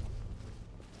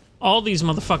 All these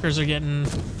motherfuckers are getting...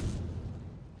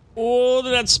 Oh,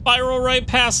 did that spiral right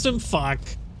past him? Fuck.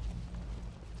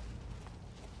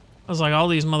 I was like, all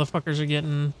these motherfuckers are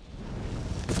getting...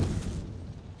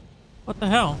 What the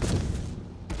hell?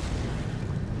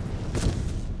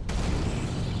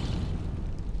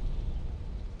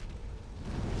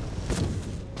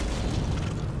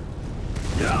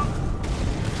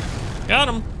 Got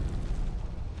him.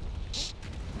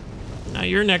 Now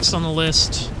you're next on the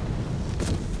list.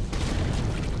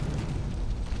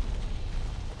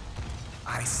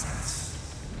 I sense.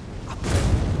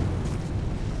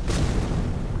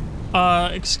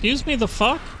 Excuse me, the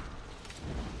fuck?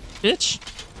 Bitch?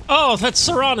 Oh, that's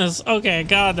Serana's. Okay,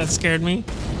 God, that scared me.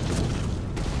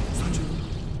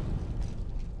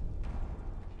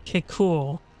 Okay,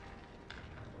 cool.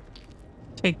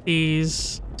 Take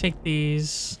these. Take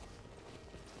these.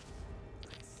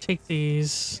 Take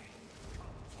these.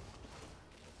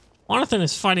 Jonathan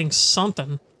is fighting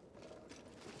something.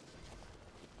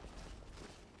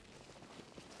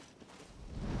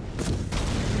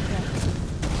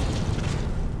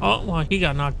 Oh, well, he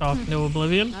got knocked off into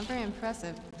oblivion. Not very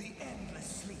impressive.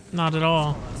 Not at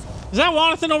all. Is that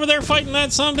Jonathan over there fighting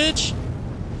that son of a bitch?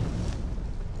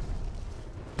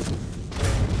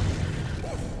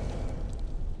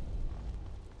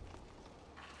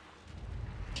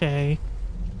 Okay.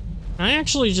 Can I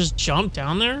actually just jump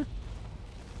down there?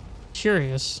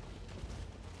 Curious.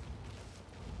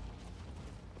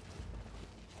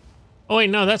 Oh wait,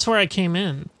 no, that's where I came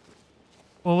in.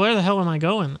 Well, where the hell am I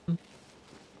going then?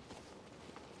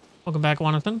 Welcome back,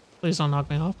 Jonathan. Please don't knock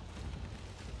me off.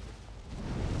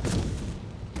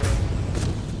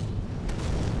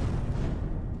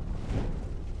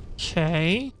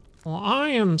 Okay. Well, I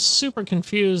am super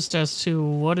confused as to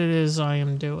what it is I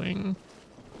am doing.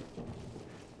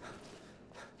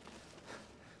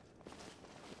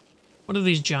 What do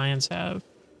these giants have?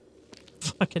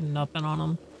 Fucking nothing on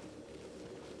them.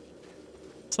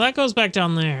 So that goes back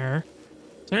down there.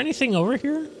 Is there anything over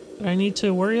here that I need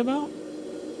to worry about?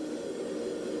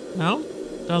 No?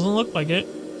 Doesn't look like it.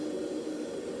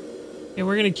 Okay,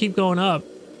 we're gonna keep going up.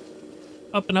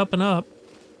 Up and up and up.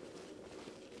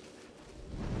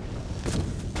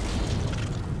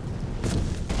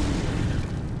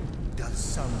 Does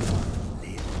someone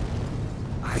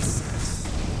live? I sense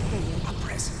a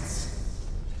presence.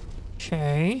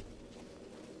 Okay.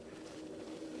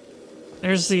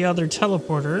 There's the other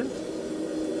teleporter.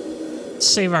 Let's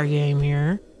save our game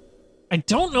here. I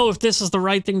don't know if this is the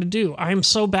right thing to do. I am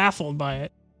so baffled by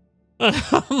it.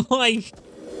 I'm like,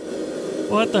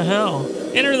 what the hell?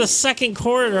 Enter the second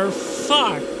corridor.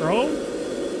 Fuck, bro.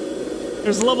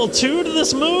 There's level 2 to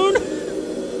this moon?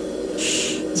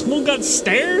 This moon got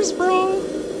stairs, bro?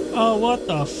 Oh, what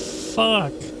the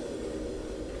fuck?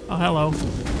 Oh, hello.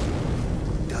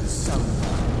 Does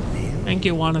someone live? Thank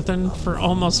you, Jonathan, for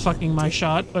almost fucking my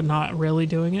shot, but not really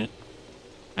doing it.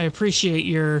 I appreciate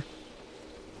your...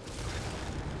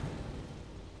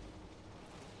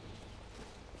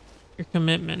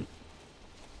 commitment.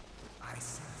 I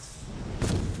sense.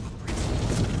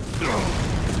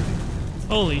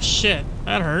 Holy shit,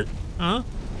 that hurt, huh?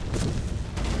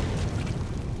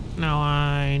 Now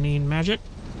I need magic.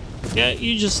 Yeah,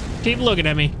 you just keep looking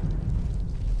at me.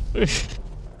 I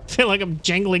feel like I'm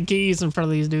jangling keys in front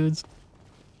of these dudes.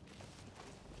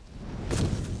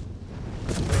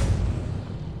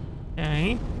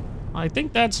 Okay. I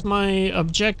think that's my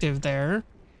objective there.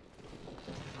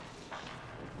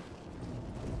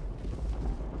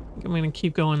 I'm gonna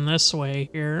keep going this way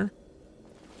here.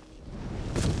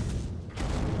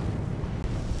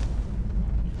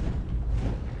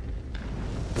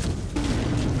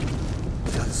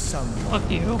 Does someone Fuck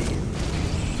you.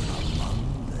 live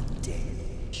among the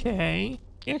dead? Okay.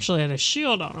 He actually had a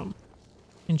shield on him.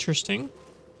 Interesting.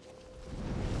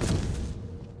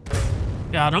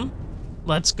 Got him.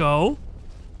 Let's go.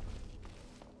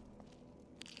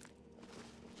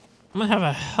 I'm gonna have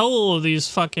a hell of these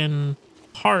fucking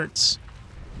hearts.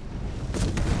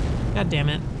 God damn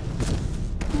it.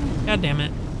 God damn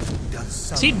it.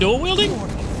 Does Is he dual wielding?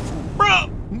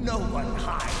 Bro! no one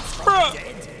hides from Bro! the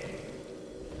dead?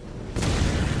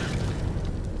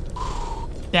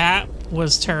 That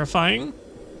was terrifying.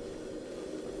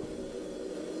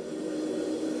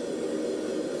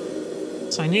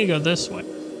 So I need to go this way.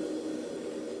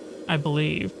 I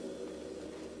believe.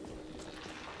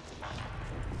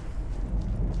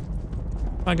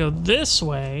 If I go this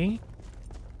way...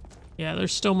 Yeah,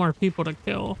 there's still more people to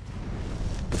kill.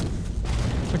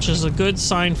 Which is a good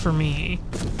sign for me.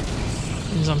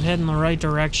 Means I'm heading the right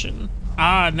direction.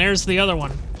 Ah, and there's the other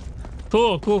one.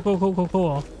 Cool, cool, cool, cool, cool,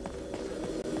 cool.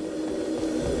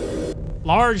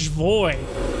 Large void.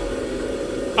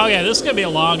 Oh yeah, this is gonna be a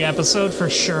long episode for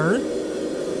sure.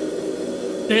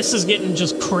 This is getting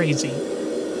just crazy.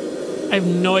 I have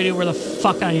no idea where the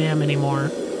fuck I am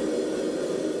anymore.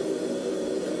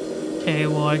 Okay,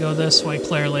 well, I go this way,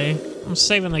 clearly. I'm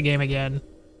saving the game again.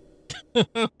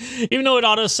 Even though it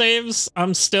auto-saves,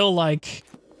 I'm still, like,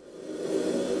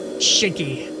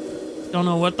 shaky. Don't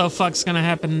know what the fuck's gonna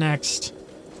happen next.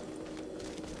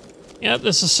 Yep,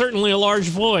 this is certainly a large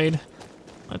void.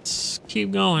 Let's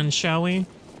keep going, shall we?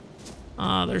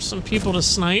 There's some people to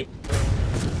snipe.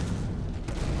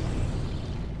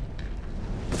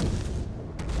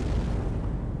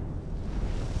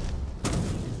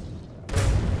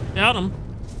 Got him.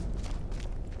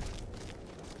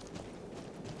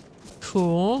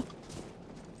 Cool.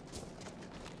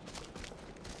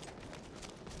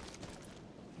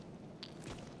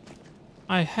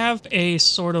 I have a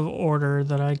sort of order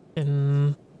that I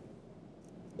can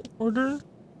order.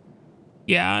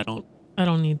 Yeah, I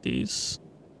don't need these.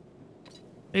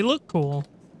 They look cool,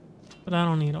 but I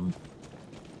don't need them.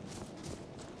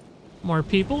 More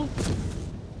people?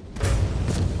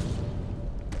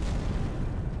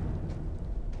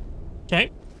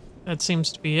 Okay, that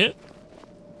seems to be it.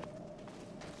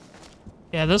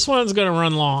 Yeah, this one's gonna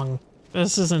run long.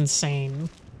 This is insane.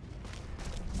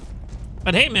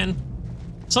 But hey, man,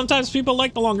 sometimes people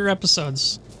like the longer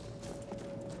episodes.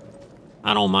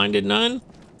 I don't mind it none.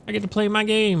 I get to play my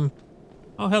game.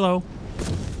 Oh, hello.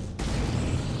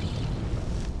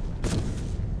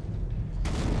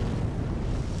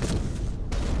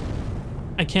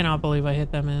 I cannot believe I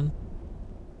hit that man.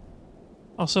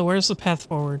 Also, where's the path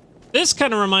forward? This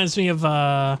kind of reminds me of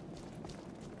the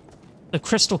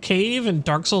Crystal Cave in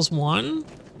Dark Souls 1.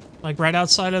 Like right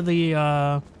outside of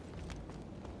the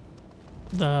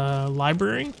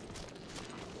library.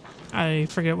 I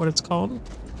forget what it's called.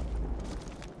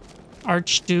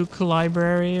 Archduke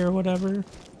Library or whatever. The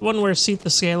one where Seat the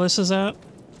Scaleless is at.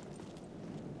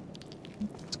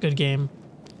 It's a good game.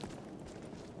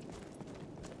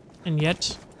 And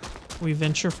yet, we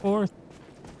venture forth.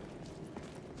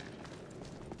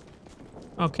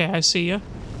 Okay, I see ya.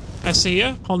 I see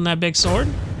ya, holding that big sword.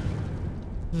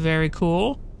 Very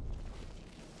cool.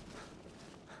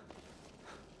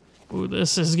 Ooh,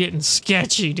 this is getting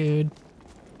sketchy, dude.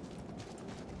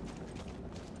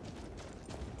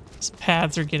 These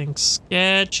paths are getting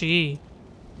sketchy.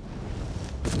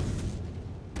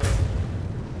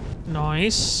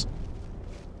 Nice.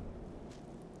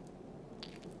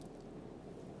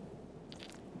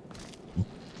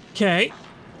 Okay.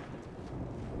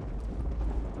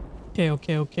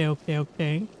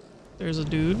 Okay. There's a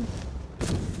dude.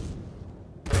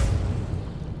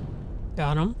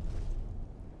 Got him.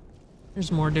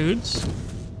 There's more dudes.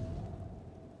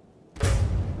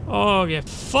 Oh, get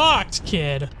fucked,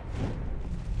 kid.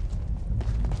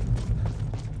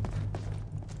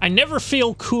 I never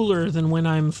feel cooler than when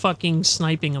I'm fucking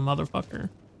sniping a motherfucker.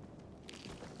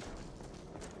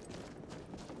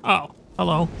 Oh,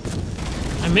 hello.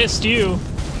 I missed you.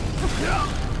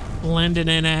 Blended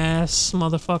in ass,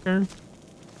 motherfucker.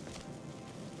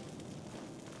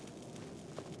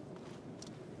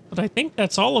 But I think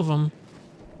that's all of them.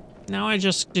 Now I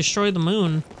just destroyed the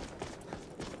moon.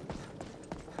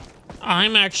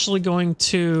 I'm actually going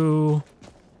to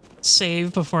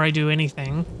save before I do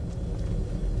anything.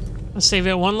 I'll save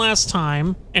it one last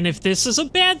time. And if this is a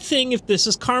bad thing, if this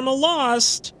is karma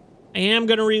lost, I am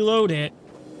going to reload it.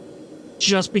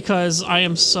 Just because I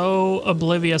am so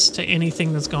oblivious to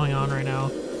anything that's going on right now.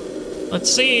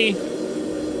 Let's see.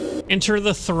 Enter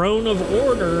the Throne of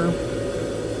Order.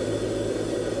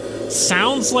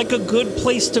 Sounds like a good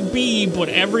place to be, but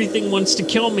everything wants to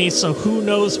kill me, so who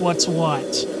knows what's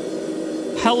what.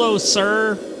 Hello,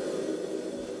 sir.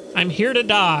 I'm here to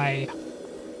die.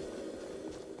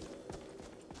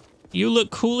 You look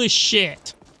cool as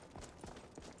shit.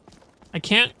 I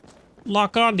can't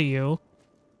lock onto you.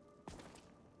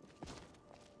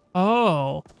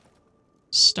 Oh.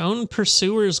 Stone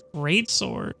Pursuer's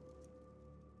Greatsword.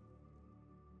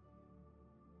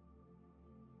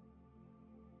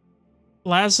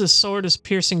 Laz's sword is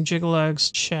piercing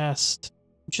Jyggalag's chest.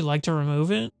 Would you like to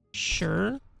remove it?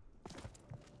 Sure.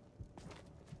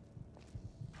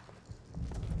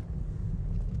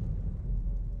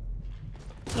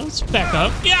 Let's back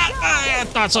up. Yeah, I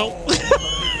thought so.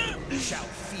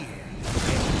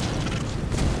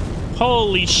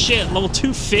 Holy shit, level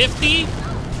 250?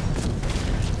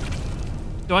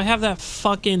 Do I have that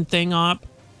fucking thing up?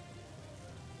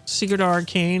 Secret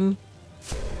Arcane?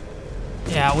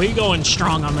 Yeah, we going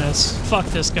strong on this. Fuck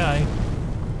this guy.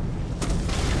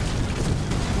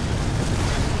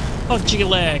 Oh,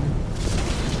 Jyggalag.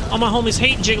 All my homies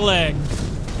hate Jyggalag.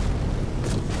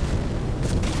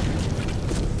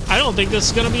 I don't think this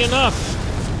is gonna be enough.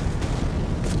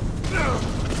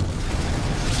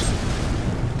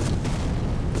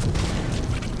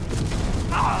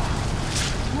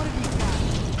 What have you got?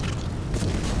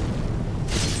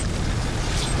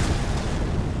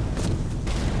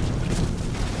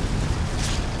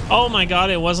 Oh my god,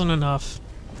 it wasn't enough.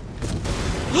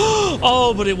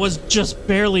 Oh, but it was just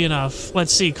barely enough.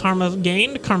 Let's see. Karma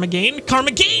gained. Karma gained.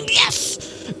 Karma gained.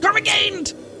 Yes! Karma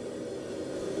gained!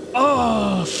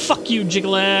 Oh, fuck you,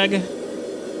 Jyggalag.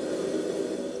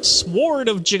 Sword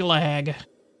of Jyggalag.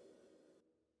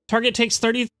 Target takes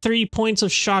 33 points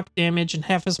of shock damage and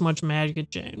half as much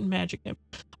magic damage. I'm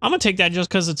gonna take that just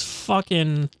because it's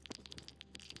fucking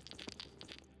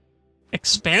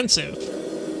expansive.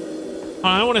 Oh,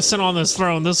 I want to sit on this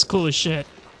throne. This is cool as shit.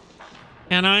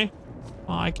 Can I?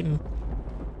 Well, I can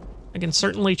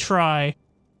certainly try.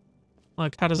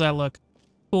 Look, how does that look?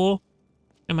 Cool?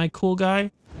 Am I cool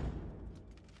guy?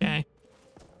 Okay.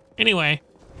 Anyway.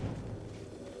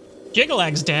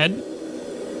 Jyggalag's dead.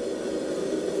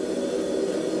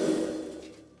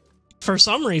 For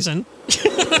some reason.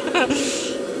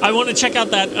 I want to check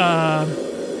out that,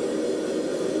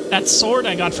 that sword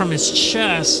I got from his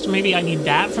chest. Maybe I need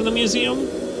that for the museum?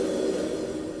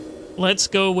 Let's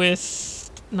go with...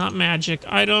 not magic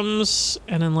items,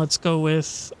 and then let's go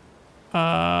with,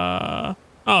 oh,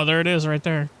 there it is right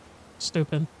there.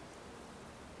 Stupid.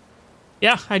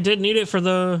 Yeah, I did need it for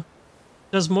the,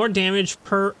 does more damage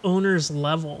per owner's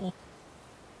level.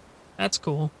 That's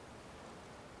cool.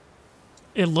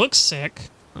 It looks sick.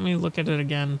 Let me look at it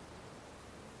again.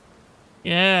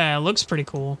 Yeah, it looks pretty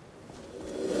cool.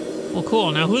 Well,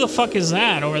 cool. Now, who the fuck is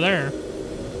that over there?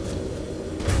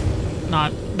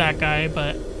 Not that guy,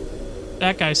 but...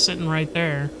 that guy's sitting right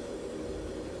there.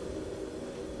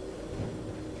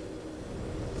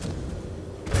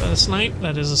 Is that a snipe?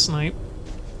 That is a snipe.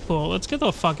 Cool, let's get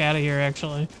the fuck out of here,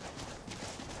 actually.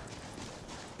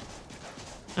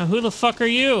 Now, who the fuck are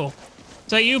you? Is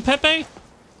that you, Pepe?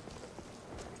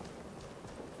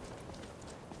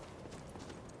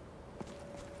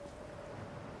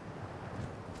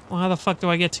 Well, how the fuck do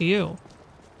I get to you?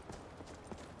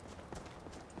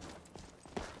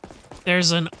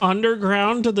 There's an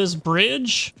underground to this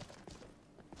bridge?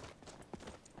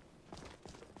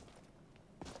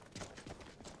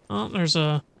 Oh, there's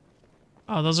a...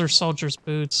 oh, those are soldiers'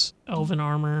 boots. Elven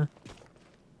armor.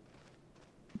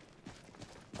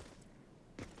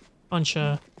 Bunch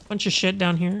of shit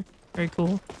down here. Very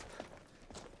cool.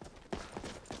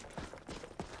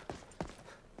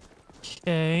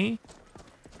 Okay.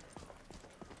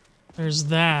 There's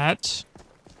that.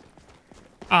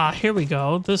 Ah, here we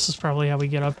go. This is probably how we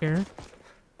get up here.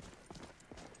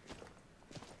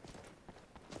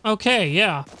 Okay,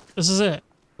 yeah. This is it.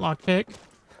 Lockpick.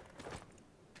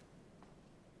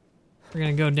 We're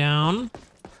gonna go down.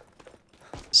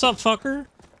 What's up, fucker?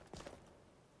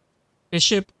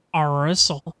 Bishop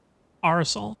Arisal.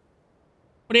 What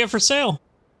do you have for sale?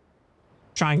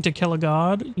 Trying to kill a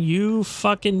god? You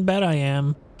fucking bet I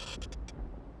am.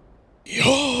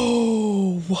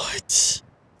 Yo, what?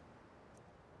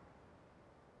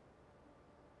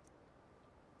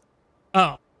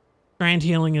 Oh. Grand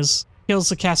healing is heals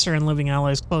the caster and living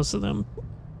allies close to them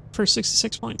for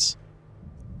 66 points.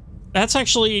 That's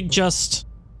actually just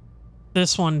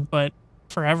this one, but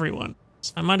for everyone.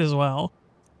 So I might as well.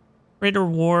 Greater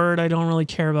Ward, I don't really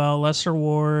care about. Lesser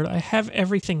Ward. I have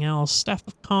everything else. Staff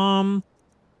of Calm.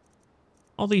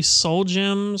 All these soul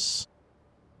gems.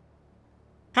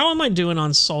 How am I doing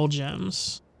on soul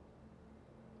gems?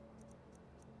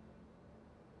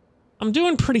 I'm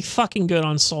doing pretty fucking good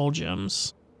on soul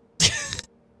gems.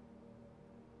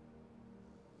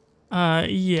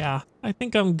 Yeah. I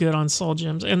think I'm good on soul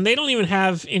gems. And they don't even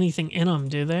have anything in them,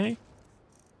 do they?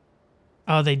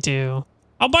 Oh, they do.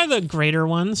 I'll buy the greater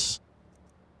ones.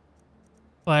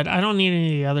 But I don't need any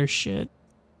of the other shit.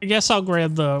 I guess I'll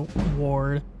grab the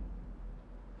ward.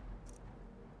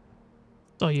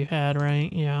 That's all you had,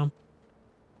 right? Yeah.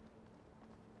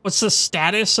 What's the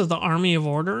status of the Army of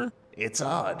Order? It's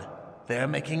odd. They're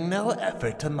making no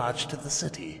effort to march to the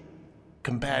city.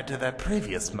 Compared to their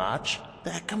previous march,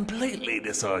 they're completely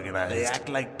disorganized. They act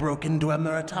like broken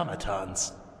Dwemer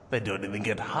automatons. They don't even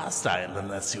get hostile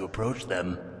unless you approach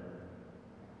them.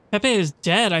 Pepe is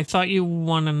dead. I thought you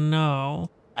want to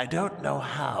know. I don't know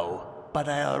how, but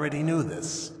I already knew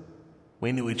this.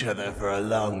 We knew each other for a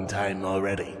long time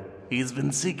already. He's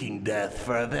been seeking death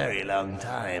for a very long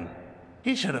time.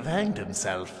 He should have hanged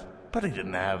himself, but he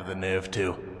didn't have the nerve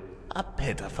to. A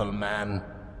pitiful man.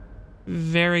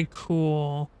 Very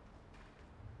cool.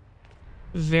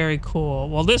 Very cool.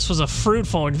 Well, this was a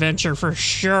fruitful adventure for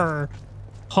sure.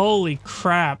 Holy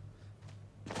crap.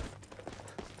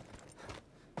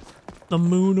 The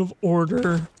Moon of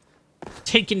Order.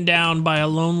 Taken down by a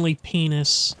lonely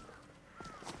penis.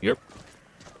 Yep.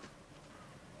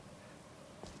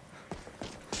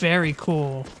 Very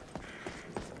cool.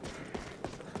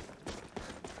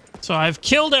 So I've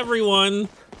killed everyone,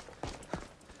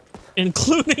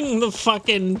 including the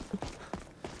fucking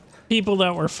people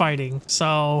that were fighting.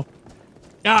 So,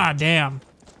 god damn.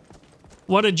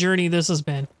 What a journey this has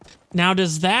been. Now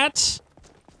does that...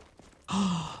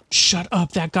 shut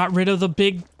up, that got rid of the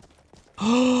big...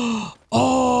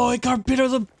 oh, it got rid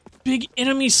of the big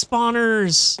enemy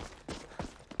spawners.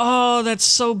 Oh, that's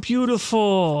so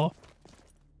beautiful.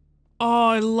 Oh,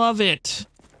 I love it.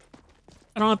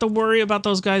 I don't have to worry about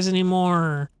those guys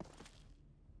anymore.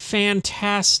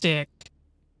 Fantastic.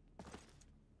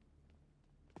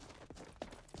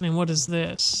 I mean, what is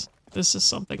this? This is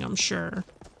something I'm sure.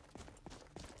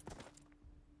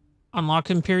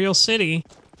 Unlock Imperial City.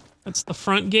 That's the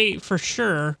front gate for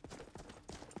sure.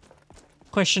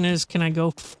 Question is, can I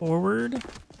go forward?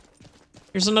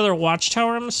 Here's another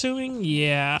watchtower, I'm assuming?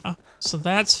 Yeah. So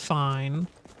that's fine.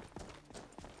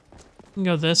 I can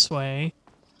go this way.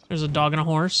 There's a dog and a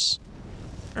horse.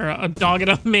 Or a dog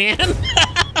and a man.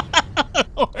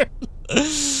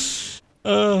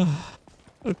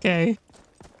 Okay.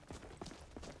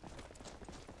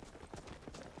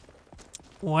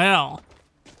 Well.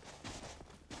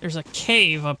 There's a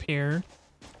cave up here.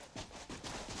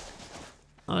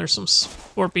 Oh, there's some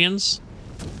scorpions.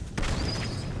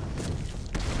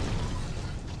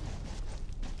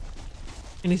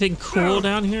 Anything cool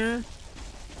down here?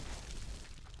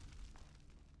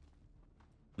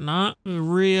 Not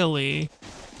really.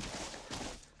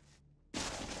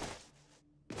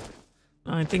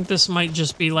 I think this might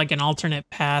just be like an alternate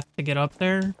path to get up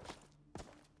there.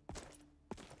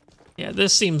 Yeah,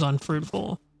 this seems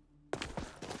unfruitful.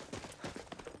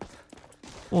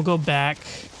 We'll go back.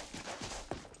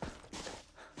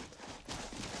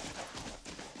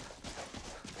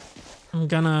 I'm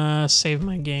gonna save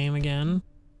my game again,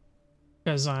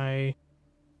 because I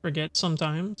forget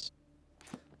sometimes.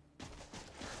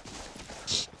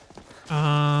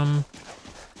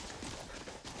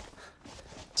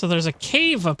 So there's a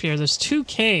cave up here. There's 2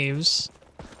 caves.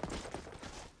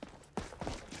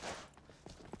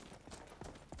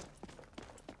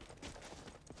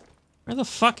 Where the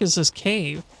fuck is this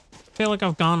cave? I feel like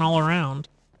I've gone all around.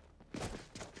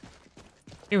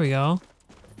 Here we go.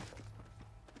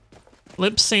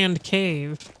 Lip Sand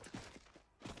Cave.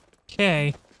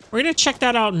 Okay. We're gonna check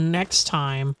that out next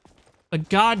time. But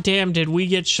goddamn, did we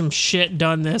get some shit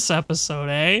done this episode,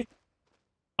 eh?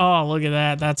 Oh, look at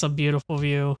that. That's a beautiful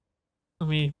view. Let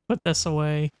me put this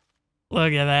away.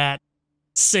 Look at that.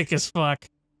 Sick as fuck.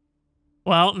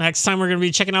 Well, next time we're going to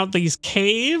be checking out these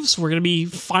caves. We're going to be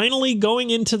finally going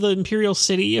into the Imperial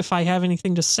City if I have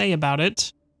anything to say about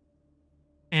it.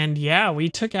 And yeah, we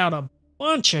took out a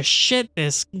bunch of shit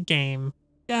this game.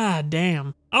 God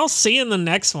damn. I'll see you in the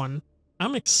next one.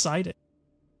 I'm excited.